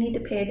 which you need to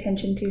pay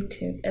attention to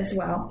too as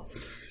well.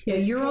 Yeah,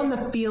 you're on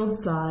the field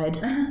side.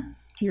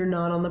 You're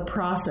not on the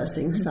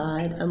processing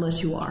side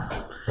unless you are.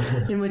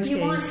 In which you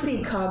case, want to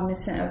be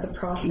cognizant of the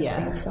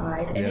processing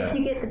side, and if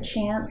you get the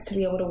chance to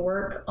be able to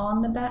work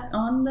on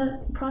the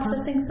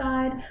processing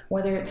side,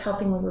 whether it's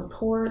helping with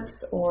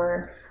reports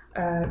or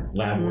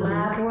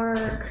lab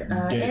work,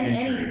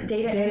 any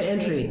data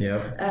entry.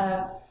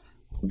 Yep.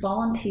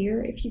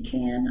 Volunteer if you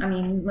can. I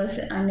mean,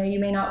 I know you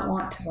may not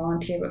want to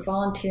volunteer, but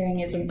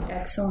volunteering is an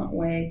excellent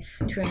way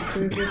to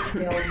improve your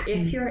skills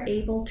if you're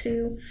able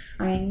to.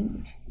 I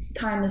mean,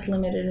 time is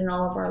limited in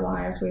all of our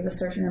lives. We have a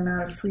certain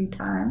amount of free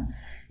time,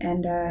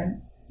 and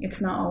it's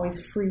not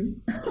always free.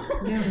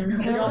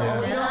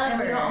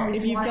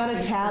 If you've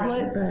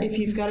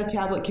got a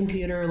tablet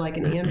computer like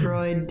an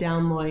Android,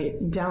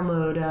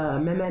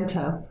 download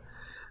Memento,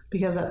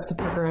 because that's the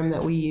program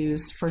that we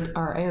use for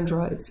our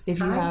Androids. If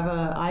you have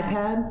an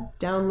iPad,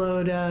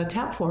 download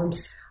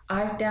Tapforms.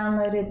 I've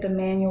downloaded the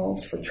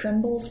manuals for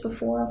Trimbles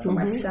before for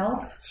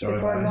myself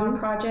before I go on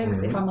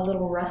projects. If I'm a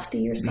little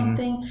rusty or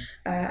something,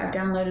 I've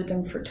downloaded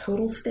them for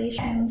Total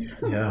Stations.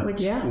 Yeah.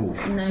 Which I'm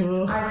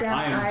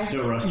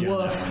so rusty on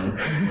that one.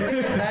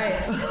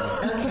 Nice.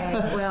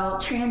 Okay. Well,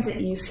 transit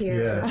use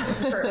here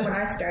for when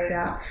I started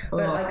out,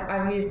 but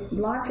I've used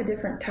lots of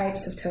different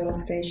types of Total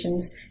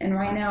Stations, and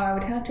right now I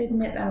would have to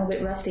admit I'm a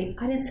bit rusty.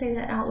 I didn't say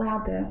that out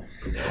loud though.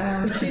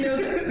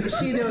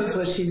 She knows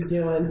what she's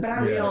doing. But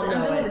I'm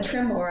doing the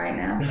Trimble right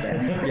now. So.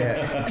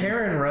 Yeah,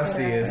 Karen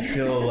Rusty is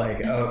still like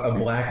a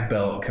black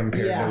belt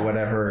compared to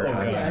whatever.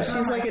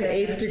 She's like an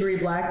 8th degree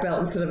black belt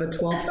instead of a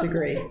 12th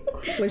degree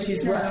when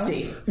she's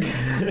rusty.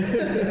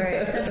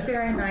 Right. That's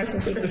very nice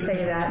of you to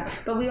say that.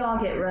 But we all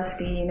get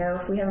rusty,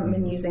 if we haven't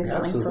been using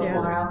something for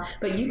a while.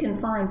 But you can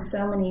find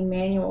so many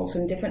manuals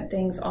and different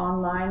things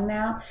online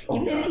now.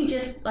 Even if you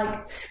just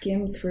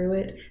skim through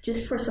it,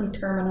 just for some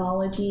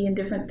terminology and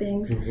different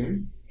things.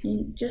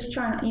 You just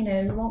try to,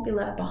 you won't be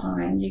left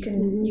behind. You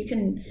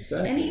can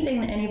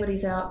anything that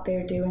anybody's out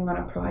there doing on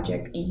a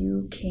project,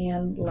 you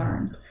can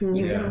learn.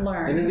 You can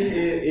learn. And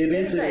it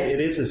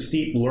is a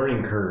steep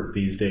learning curve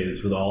these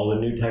days with all the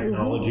new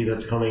technology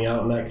that's coming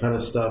out and that kind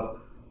of stuff.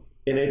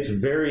 And it's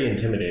very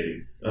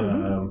intimidating.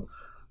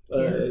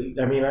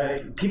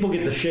 People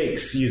get the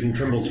shakes using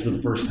Trimbles for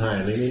the first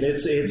time. I mean,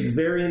 it's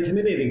very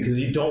intimidating because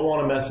you don't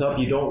want to mess up.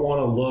 You don't want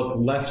to look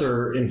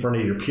lesser in front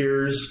of your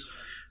peers.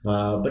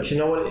 But you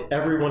know what?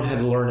 Everyone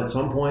had to learn at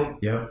some point.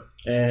 Yeah.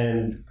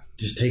 And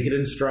just take it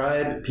in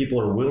stride. People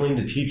are willing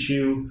to teach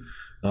you.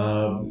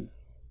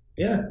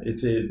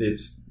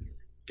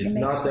 It's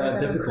not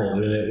that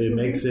difficult. And it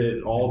makes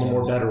it all the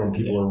more better when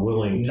people are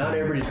willing. Not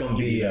everybody's going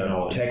to be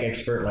a tech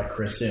expert like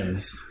Chris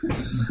Sims,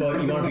 but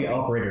you want to be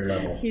operator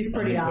level. He's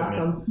pretty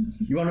awesome.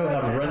 You want to know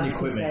how to run the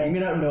equipment. You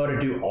may not know how to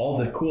do all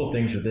the cool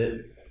things with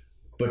it,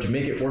 but to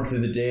make it work through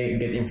the day and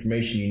get the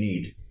information you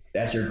need,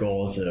 that's your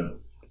goal as a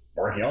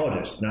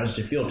archaeologist, not just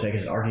a field tech,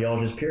 as an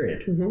archaeologist,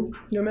 period.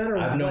 No matter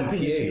I've known what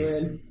position you're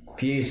in.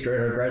 PAs straight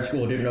out of grad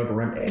school didn't know how to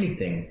run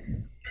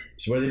anything.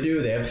 So what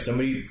do, they have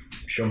somebody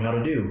show them how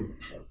to do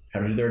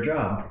their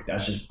job.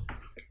 That's just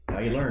how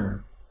you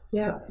learn.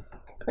 Yeah.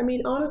 I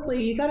mean,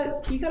 honestly, you gotta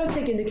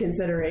take into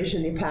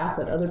consideration the path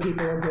that other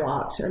people have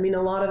walked. I mean,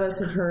 a lot of us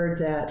have heard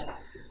that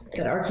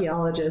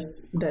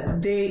archaeologists,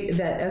 that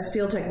as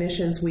field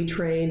technicians, we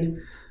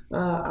train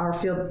our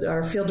field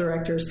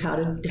directors how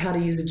to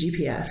use a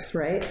GPS,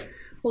 right?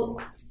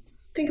 Well,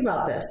 think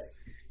about this.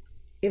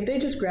 If they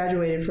just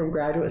graduated from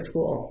graduate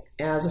school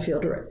as a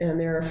field and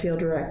they're a field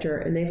director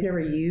and they've never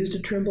used a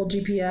Trimble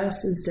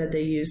GPS, instead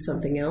they use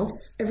something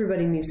else,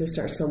 everybody needs to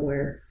start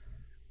somewhere.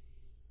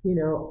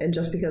 And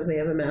just because they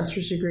have a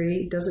master's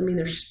degree doesn't mean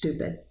they're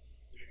stupid.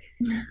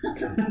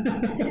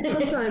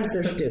 Sometimes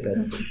they're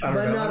stupid,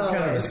 but not always.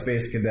 I'm kind of a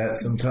space cadet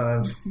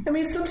sometimes. I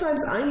mean,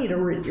 sometimes I need a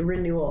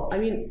renewal. I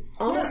mean,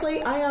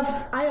 honestly, I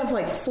have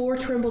like 4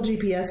 Trimble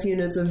GPS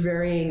units of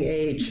varying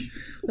age.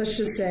 Let's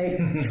just say,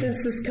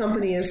 since this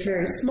company is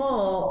very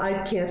small,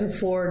 I can't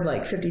afford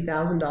like $50,000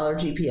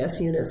 GPS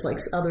units like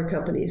other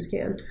companies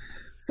can.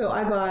 So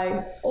I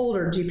buy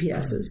older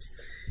GPSs.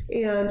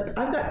 And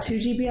I've got 2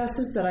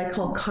 GPSs that I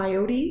call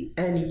Coyote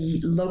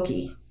and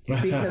Loki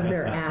because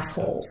they're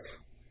assholes.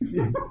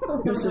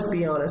 Let's just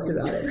be honest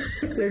about it.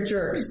 They're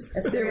jerks.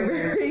 They're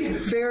very,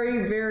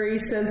 very, very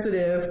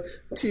sensitive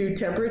to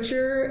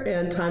temperature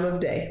and time of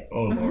day.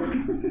 Oh,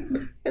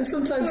 Lord. And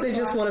sometimes they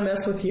just want to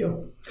mess with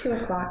you. 2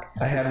 o'clock.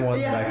 I had one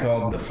that I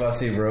called the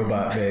fussy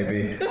robot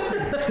baby.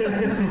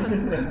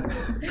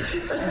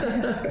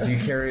 'Cause you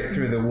carry it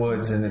through the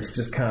woods and it's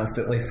just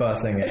constantly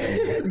fussing at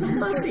you. It's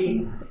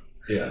fussy.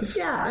 Yes.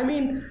 Yeah, I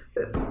mean,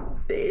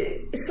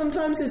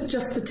 sometimes it's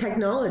just the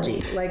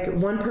technology. Like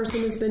one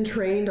person has been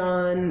trained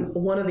on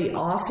one of the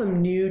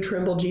awesome new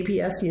Trimble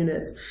GPS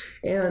units,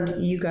 and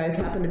you guys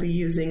happen to be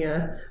using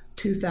a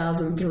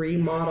 2003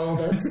 model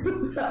that's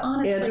But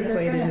honestly, they're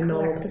antiquated going and to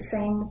collect old.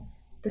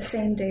 the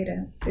same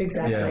data.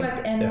 Exactly.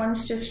 Yeah. And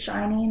one's just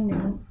shiny and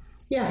new.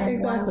 Yeah, And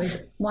exactly.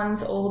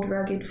 One's old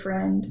rugged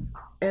friend,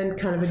 And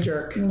kind of a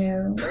jerk. you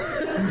know,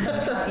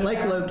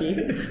 Like Loki.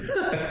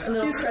 a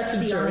little He's such a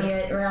crusty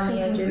jerk. around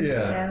the edges.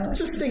 Yeah. You know.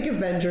 Just think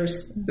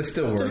Avengers. It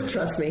still works. Just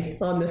trust me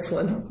on this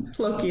one.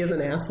 Loki is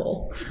an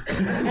asshole.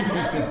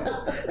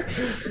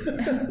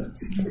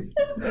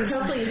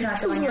 Hopefully he's not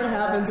This is going what out.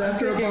 happens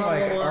after a Thinking bottle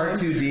like of wine.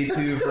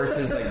 R2D2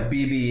 versus like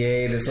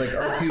BB-8. It's like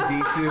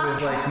R2D2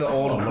 is like the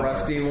old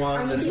crusty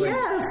one that's like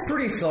Yes.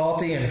 pretty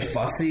salty and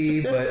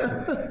fussy,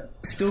 but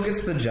still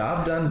gets the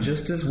job done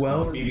just as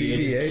well as BB-8 BB-8.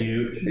 is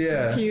cute.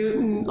 Yeah. Cute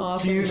and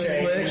awesome. Cute, but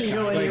slick, can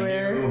go like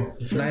anywhere.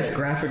 Nice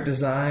graphic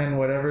design,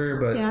 whatever,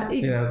 but Yeah,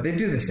 you know, they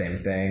do the same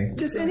thing.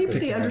 Does anybody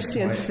Different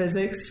understand point.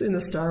 physics in the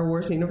Star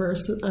Wars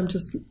universe? I'm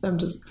just,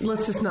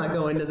 let's just not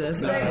go into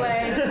this. Segue.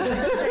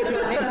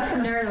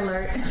 Nerd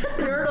alert.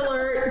 Nerd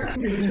alert.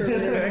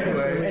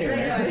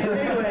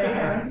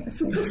 Anyway,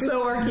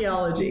 so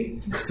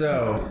archaeology.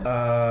 So,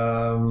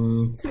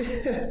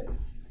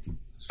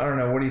 I don't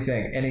know. What do you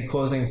think? Any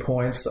closing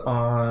points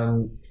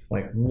on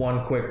like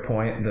one quick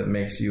point that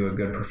makes you a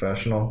good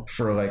professional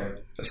for like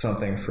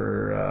something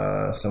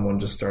for someone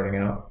just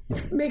starting out?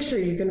 Make sure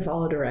you can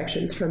follow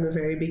directions from the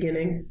very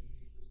beginning,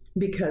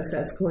 because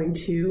that's going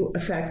to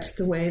affect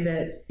the way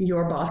that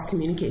your boss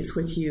communicates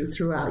with you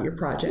throughout your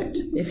project.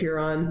 If you're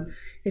on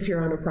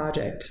a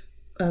project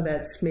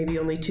that's maybe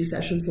only 2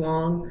 sessions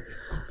long.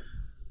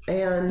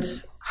 And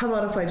how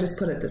about if I just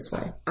put it this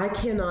way? I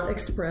cannot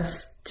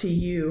express to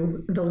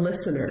you, the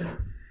listener,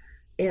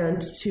 and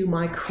to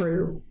my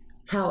crew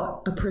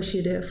how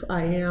appreciative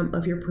I am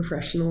of your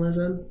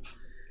professionalism.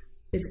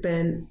 It's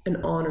been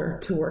an honor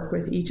to work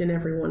with each and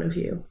every one of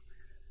you.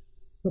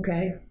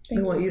 Okay?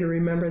 I want you to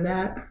remember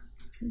that.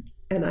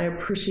 And I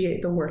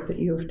appreciate the work that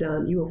you have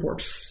done. You have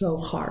worked so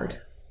hard.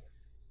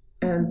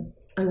 And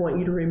I want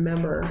you to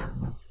remember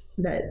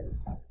that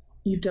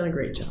you've done a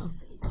great job.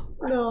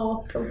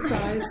 No, don't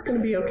cry. It's going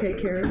to be okay,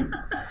 Karen.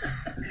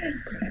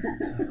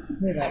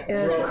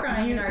 And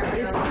Crying in our it's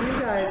you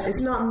guys,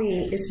 it's not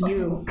me, it's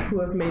you who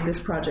have made this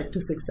project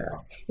a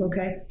success.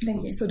 Okay?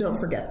 Thank you. So don't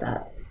forget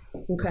that.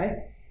 Okay?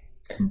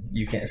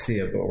 You can't see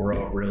it, but we're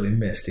all really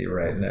misty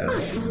right now.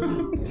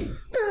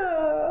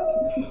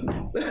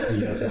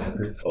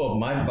 Oh,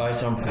 my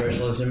advice on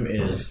professionalism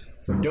is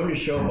don't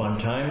just show up on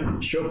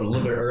time. Show up a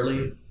little bit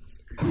early.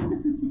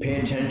 Pay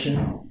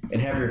attention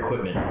and have your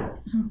equipment.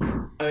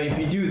 I mean, if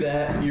you do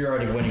that, you're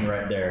already winning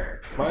right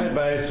there. My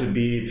advice would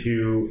be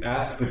to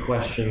ask the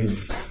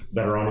questions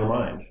that are on your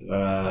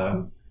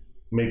mind.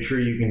 Make sure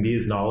you can be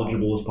as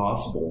knowledgeable as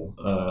possible.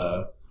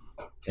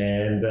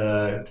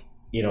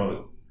 You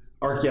know,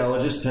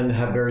 archaeologists tend to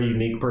have very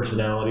unique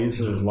personalities.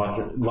 There's lots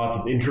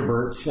of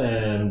introverts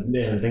and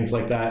things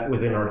like that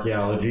within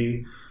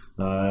archaeology.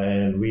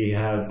 And we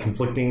have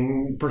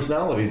conflicting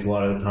personalities a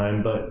lot of the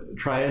time, but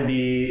try and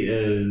be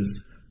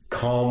as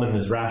calm and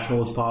as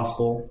rational as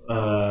possible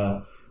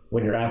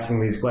when you're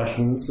asking these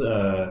questions.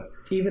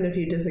 Even if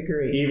you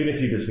disagree. Even if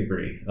you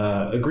disagree.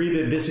 Agree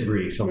to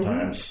disagree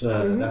sometimes.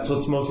 That's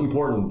what's most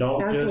important.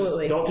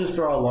 Don't just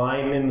draw a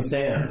line in the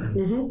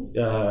sand.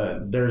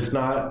 There's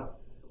not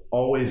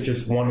always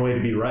just one way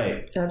to be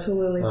right.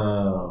 Absolutely.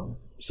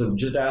 So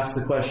just ask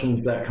the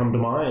questions that come to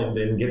mind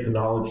and get the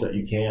knowledge that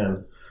you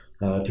can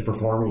to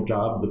perform your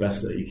job the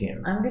best that you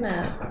can. I'm going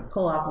to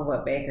pull off of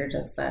what Baker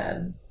just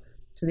said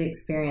to the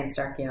experienced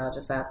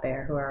archaeologists out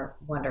there who are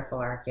wonderful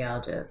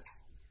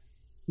archaeologists.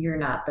 You're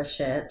not the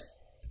shit,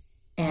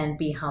 and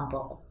be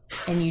humble,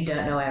 and you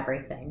don't know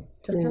everything.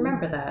 Just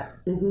remember that,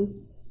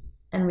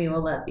 and we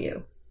will love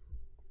you.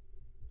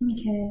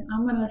 Okay,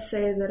 I'm going to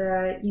say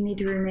that you need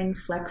to remain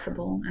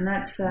flexible, and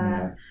that's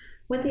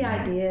with the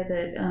idea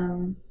that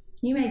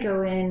you may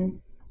go in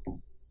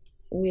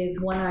with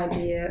one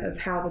idea of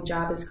how the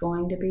job is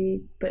going to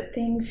be, but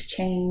things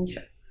change.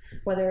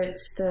 Whether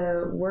it's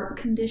the work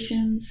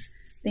conditions,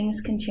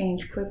 things can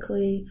change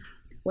quickly.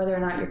 Whether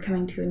or not you're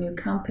coming to a new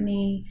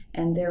company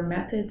and their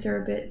methods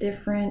are a bit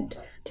different.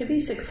 To be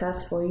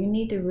successful, you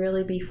need to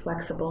really be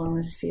flexible in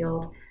this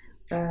field.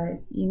 You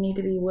need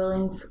to be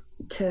willing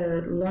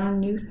to learn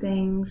new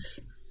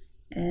things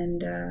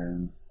and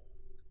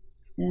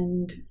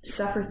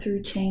suffer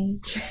through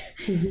change.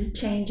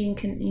 Changing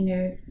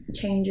can,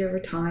 change over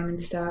time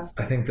and stuff.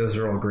 I think those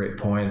are all great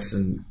points,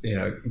 and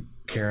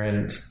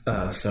Karen,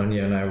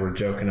 Sonia, and I were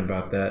joking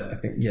about that. I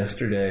think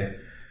yesterday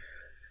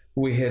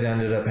we had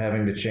ended up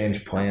having to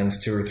change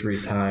plans 2 or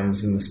 3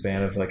 times in the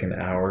span of like an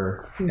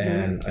hour.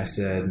 And I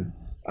said,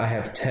 I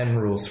have 10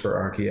 rules for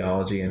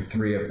archaeology, and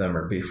 3 of them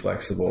are be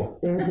flexible.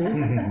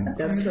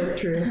 That's so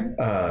true.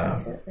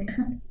 Absolutely.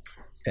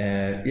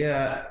 And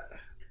yeah,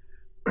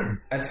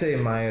 I'd say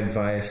my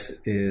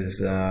advice is,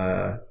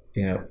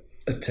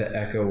 to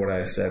echo what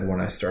I said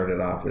when I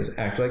started off, is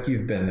act like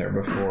you've been there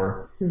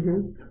before,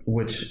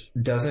 which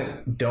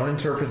don't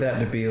interpret that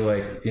to be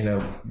like,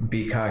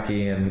 be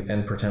cocky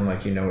and pretend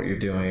like you know what you're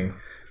doing,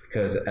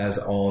 because as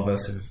all of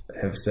us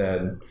have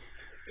said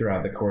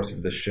throughout the course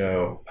of the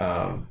show,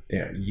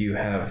 you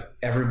have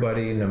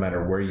everybody, no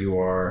matter where you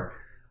are,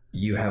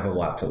 you have a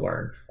lot to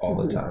learn all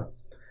the time.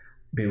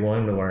 Be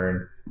willing to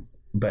learn,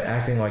 but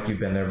acting like you've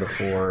been there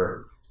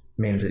before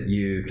means that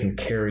you can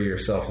carry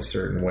yourself a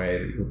certain way,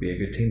 that you'll be a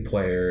good team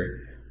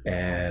player,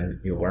 and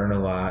you'll learn a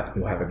lot.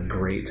 You'll have a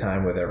great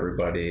time with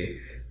everybody,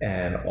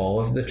 and all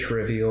of the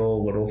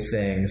trivial little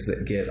things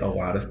that get a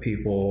lot of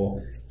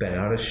people bent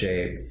out of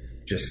shape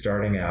just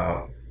starting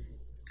out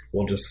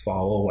will just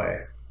fall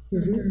away.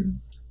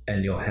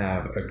 And you'll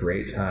have a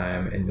great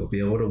time, and you'll be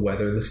able to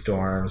weather the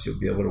storms. You'll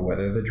be able to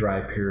weather the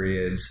dry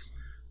periods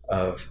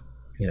of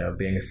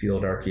being a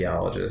field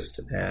archaeologist.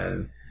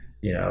 And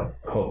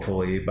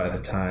hopefully by the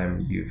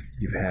time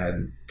you've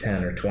had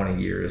 10 or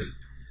 20 years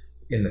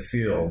in the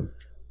field,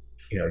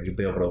 you'll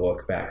be able to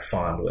look back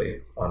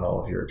fondly on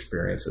all of your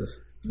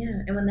experiences. Yeah,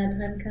 and when that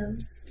time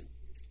comes,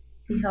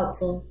 be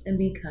helpful and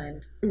be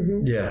kind.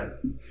 Yeah,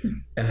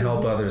 and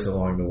help others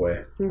along the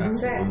way.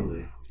 That's right.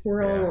 Absolutely.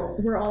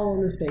 We're all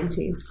on the same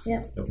team.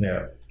 Yeah.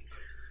 Yeah.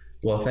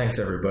 Well, thanks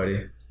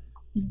everybody.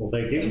 Well,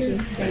 thank you.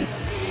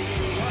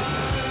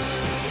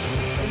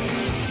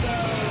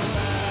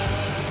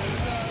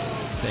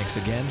 Thanks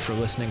again for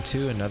listening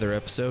to another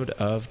episode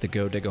of the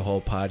Go Dig a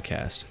Hole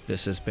podcast.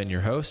 This has been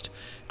your host,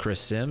 Chris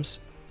Sims.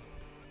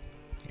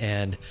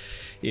 And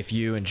if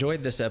you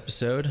enjoyed this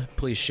episode,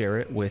 please share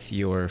it with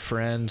your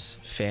friends,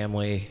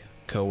 family,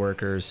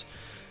 coworkers,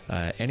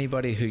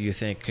 anybody who you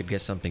think could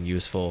get something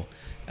useful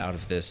out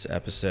of this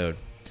episode.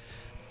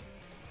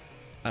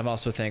 I'm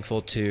also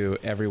thankful to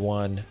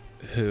everyone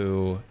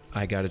who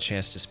I got a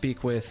chance to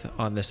speak with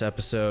on this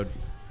episode.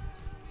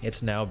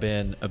 It's now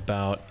been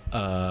about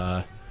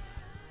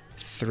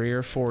 3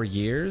 or 4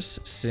 years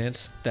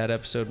since that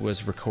episode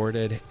was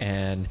recorded,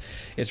 and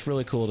it's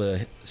really cool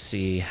to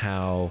see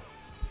how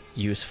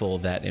useful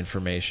that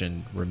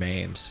information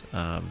remains.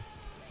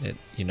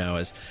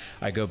 As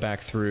I go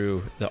back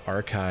through the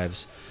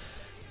archives,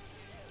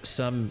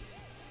 some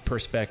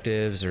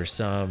perspectives or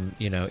some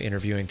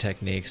interviewing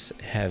techniques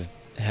have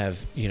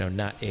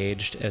not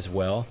aged as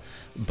well,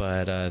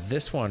 but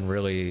this one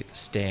really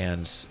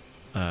stands,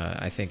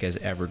 I think, as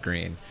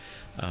evergreen.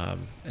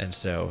 And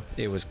so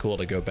it was cool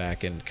to go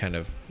back and kind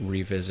of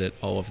revisit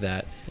all of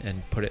that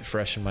and put it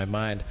fresh in my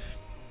mind.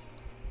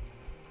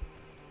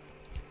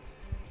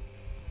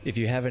 If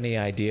you have any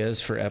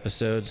ideas for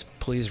episodes,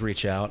 please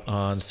reach out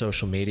on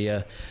social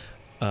media.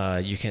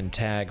 You can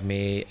tag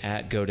me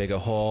at Go Dig a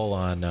Hole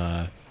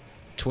on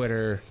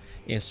Twitter,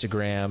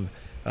 Instagram.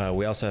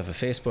 We also have a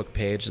Facebook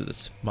page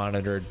that's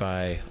monitored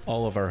by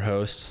all of our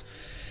hosts.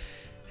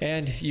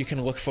 And you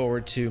can look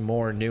forward to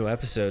more new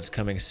episodes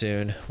coming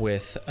soon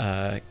with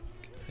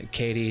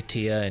Katie,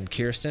 Tia, and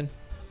Kirsten.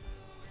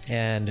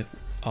 And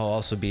I'll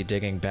also be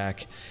digging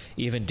back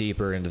even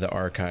deeper into the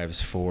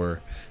archives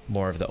for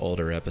more of the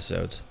older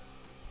episodes.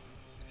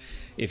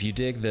 If you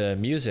dig the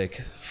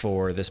music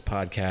for this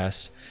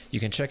podcast,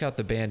 you can check out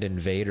the band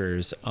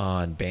Invaders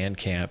on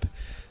Bandcamp.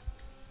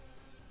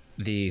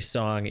 The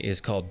song is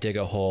called Dig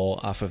a Hole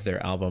off of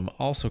their album,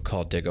 also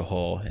called Dig a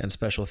Hole, and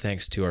special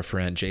thanks to our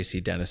friend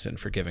JC Dennison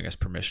for giving us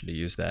permission to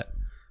use that.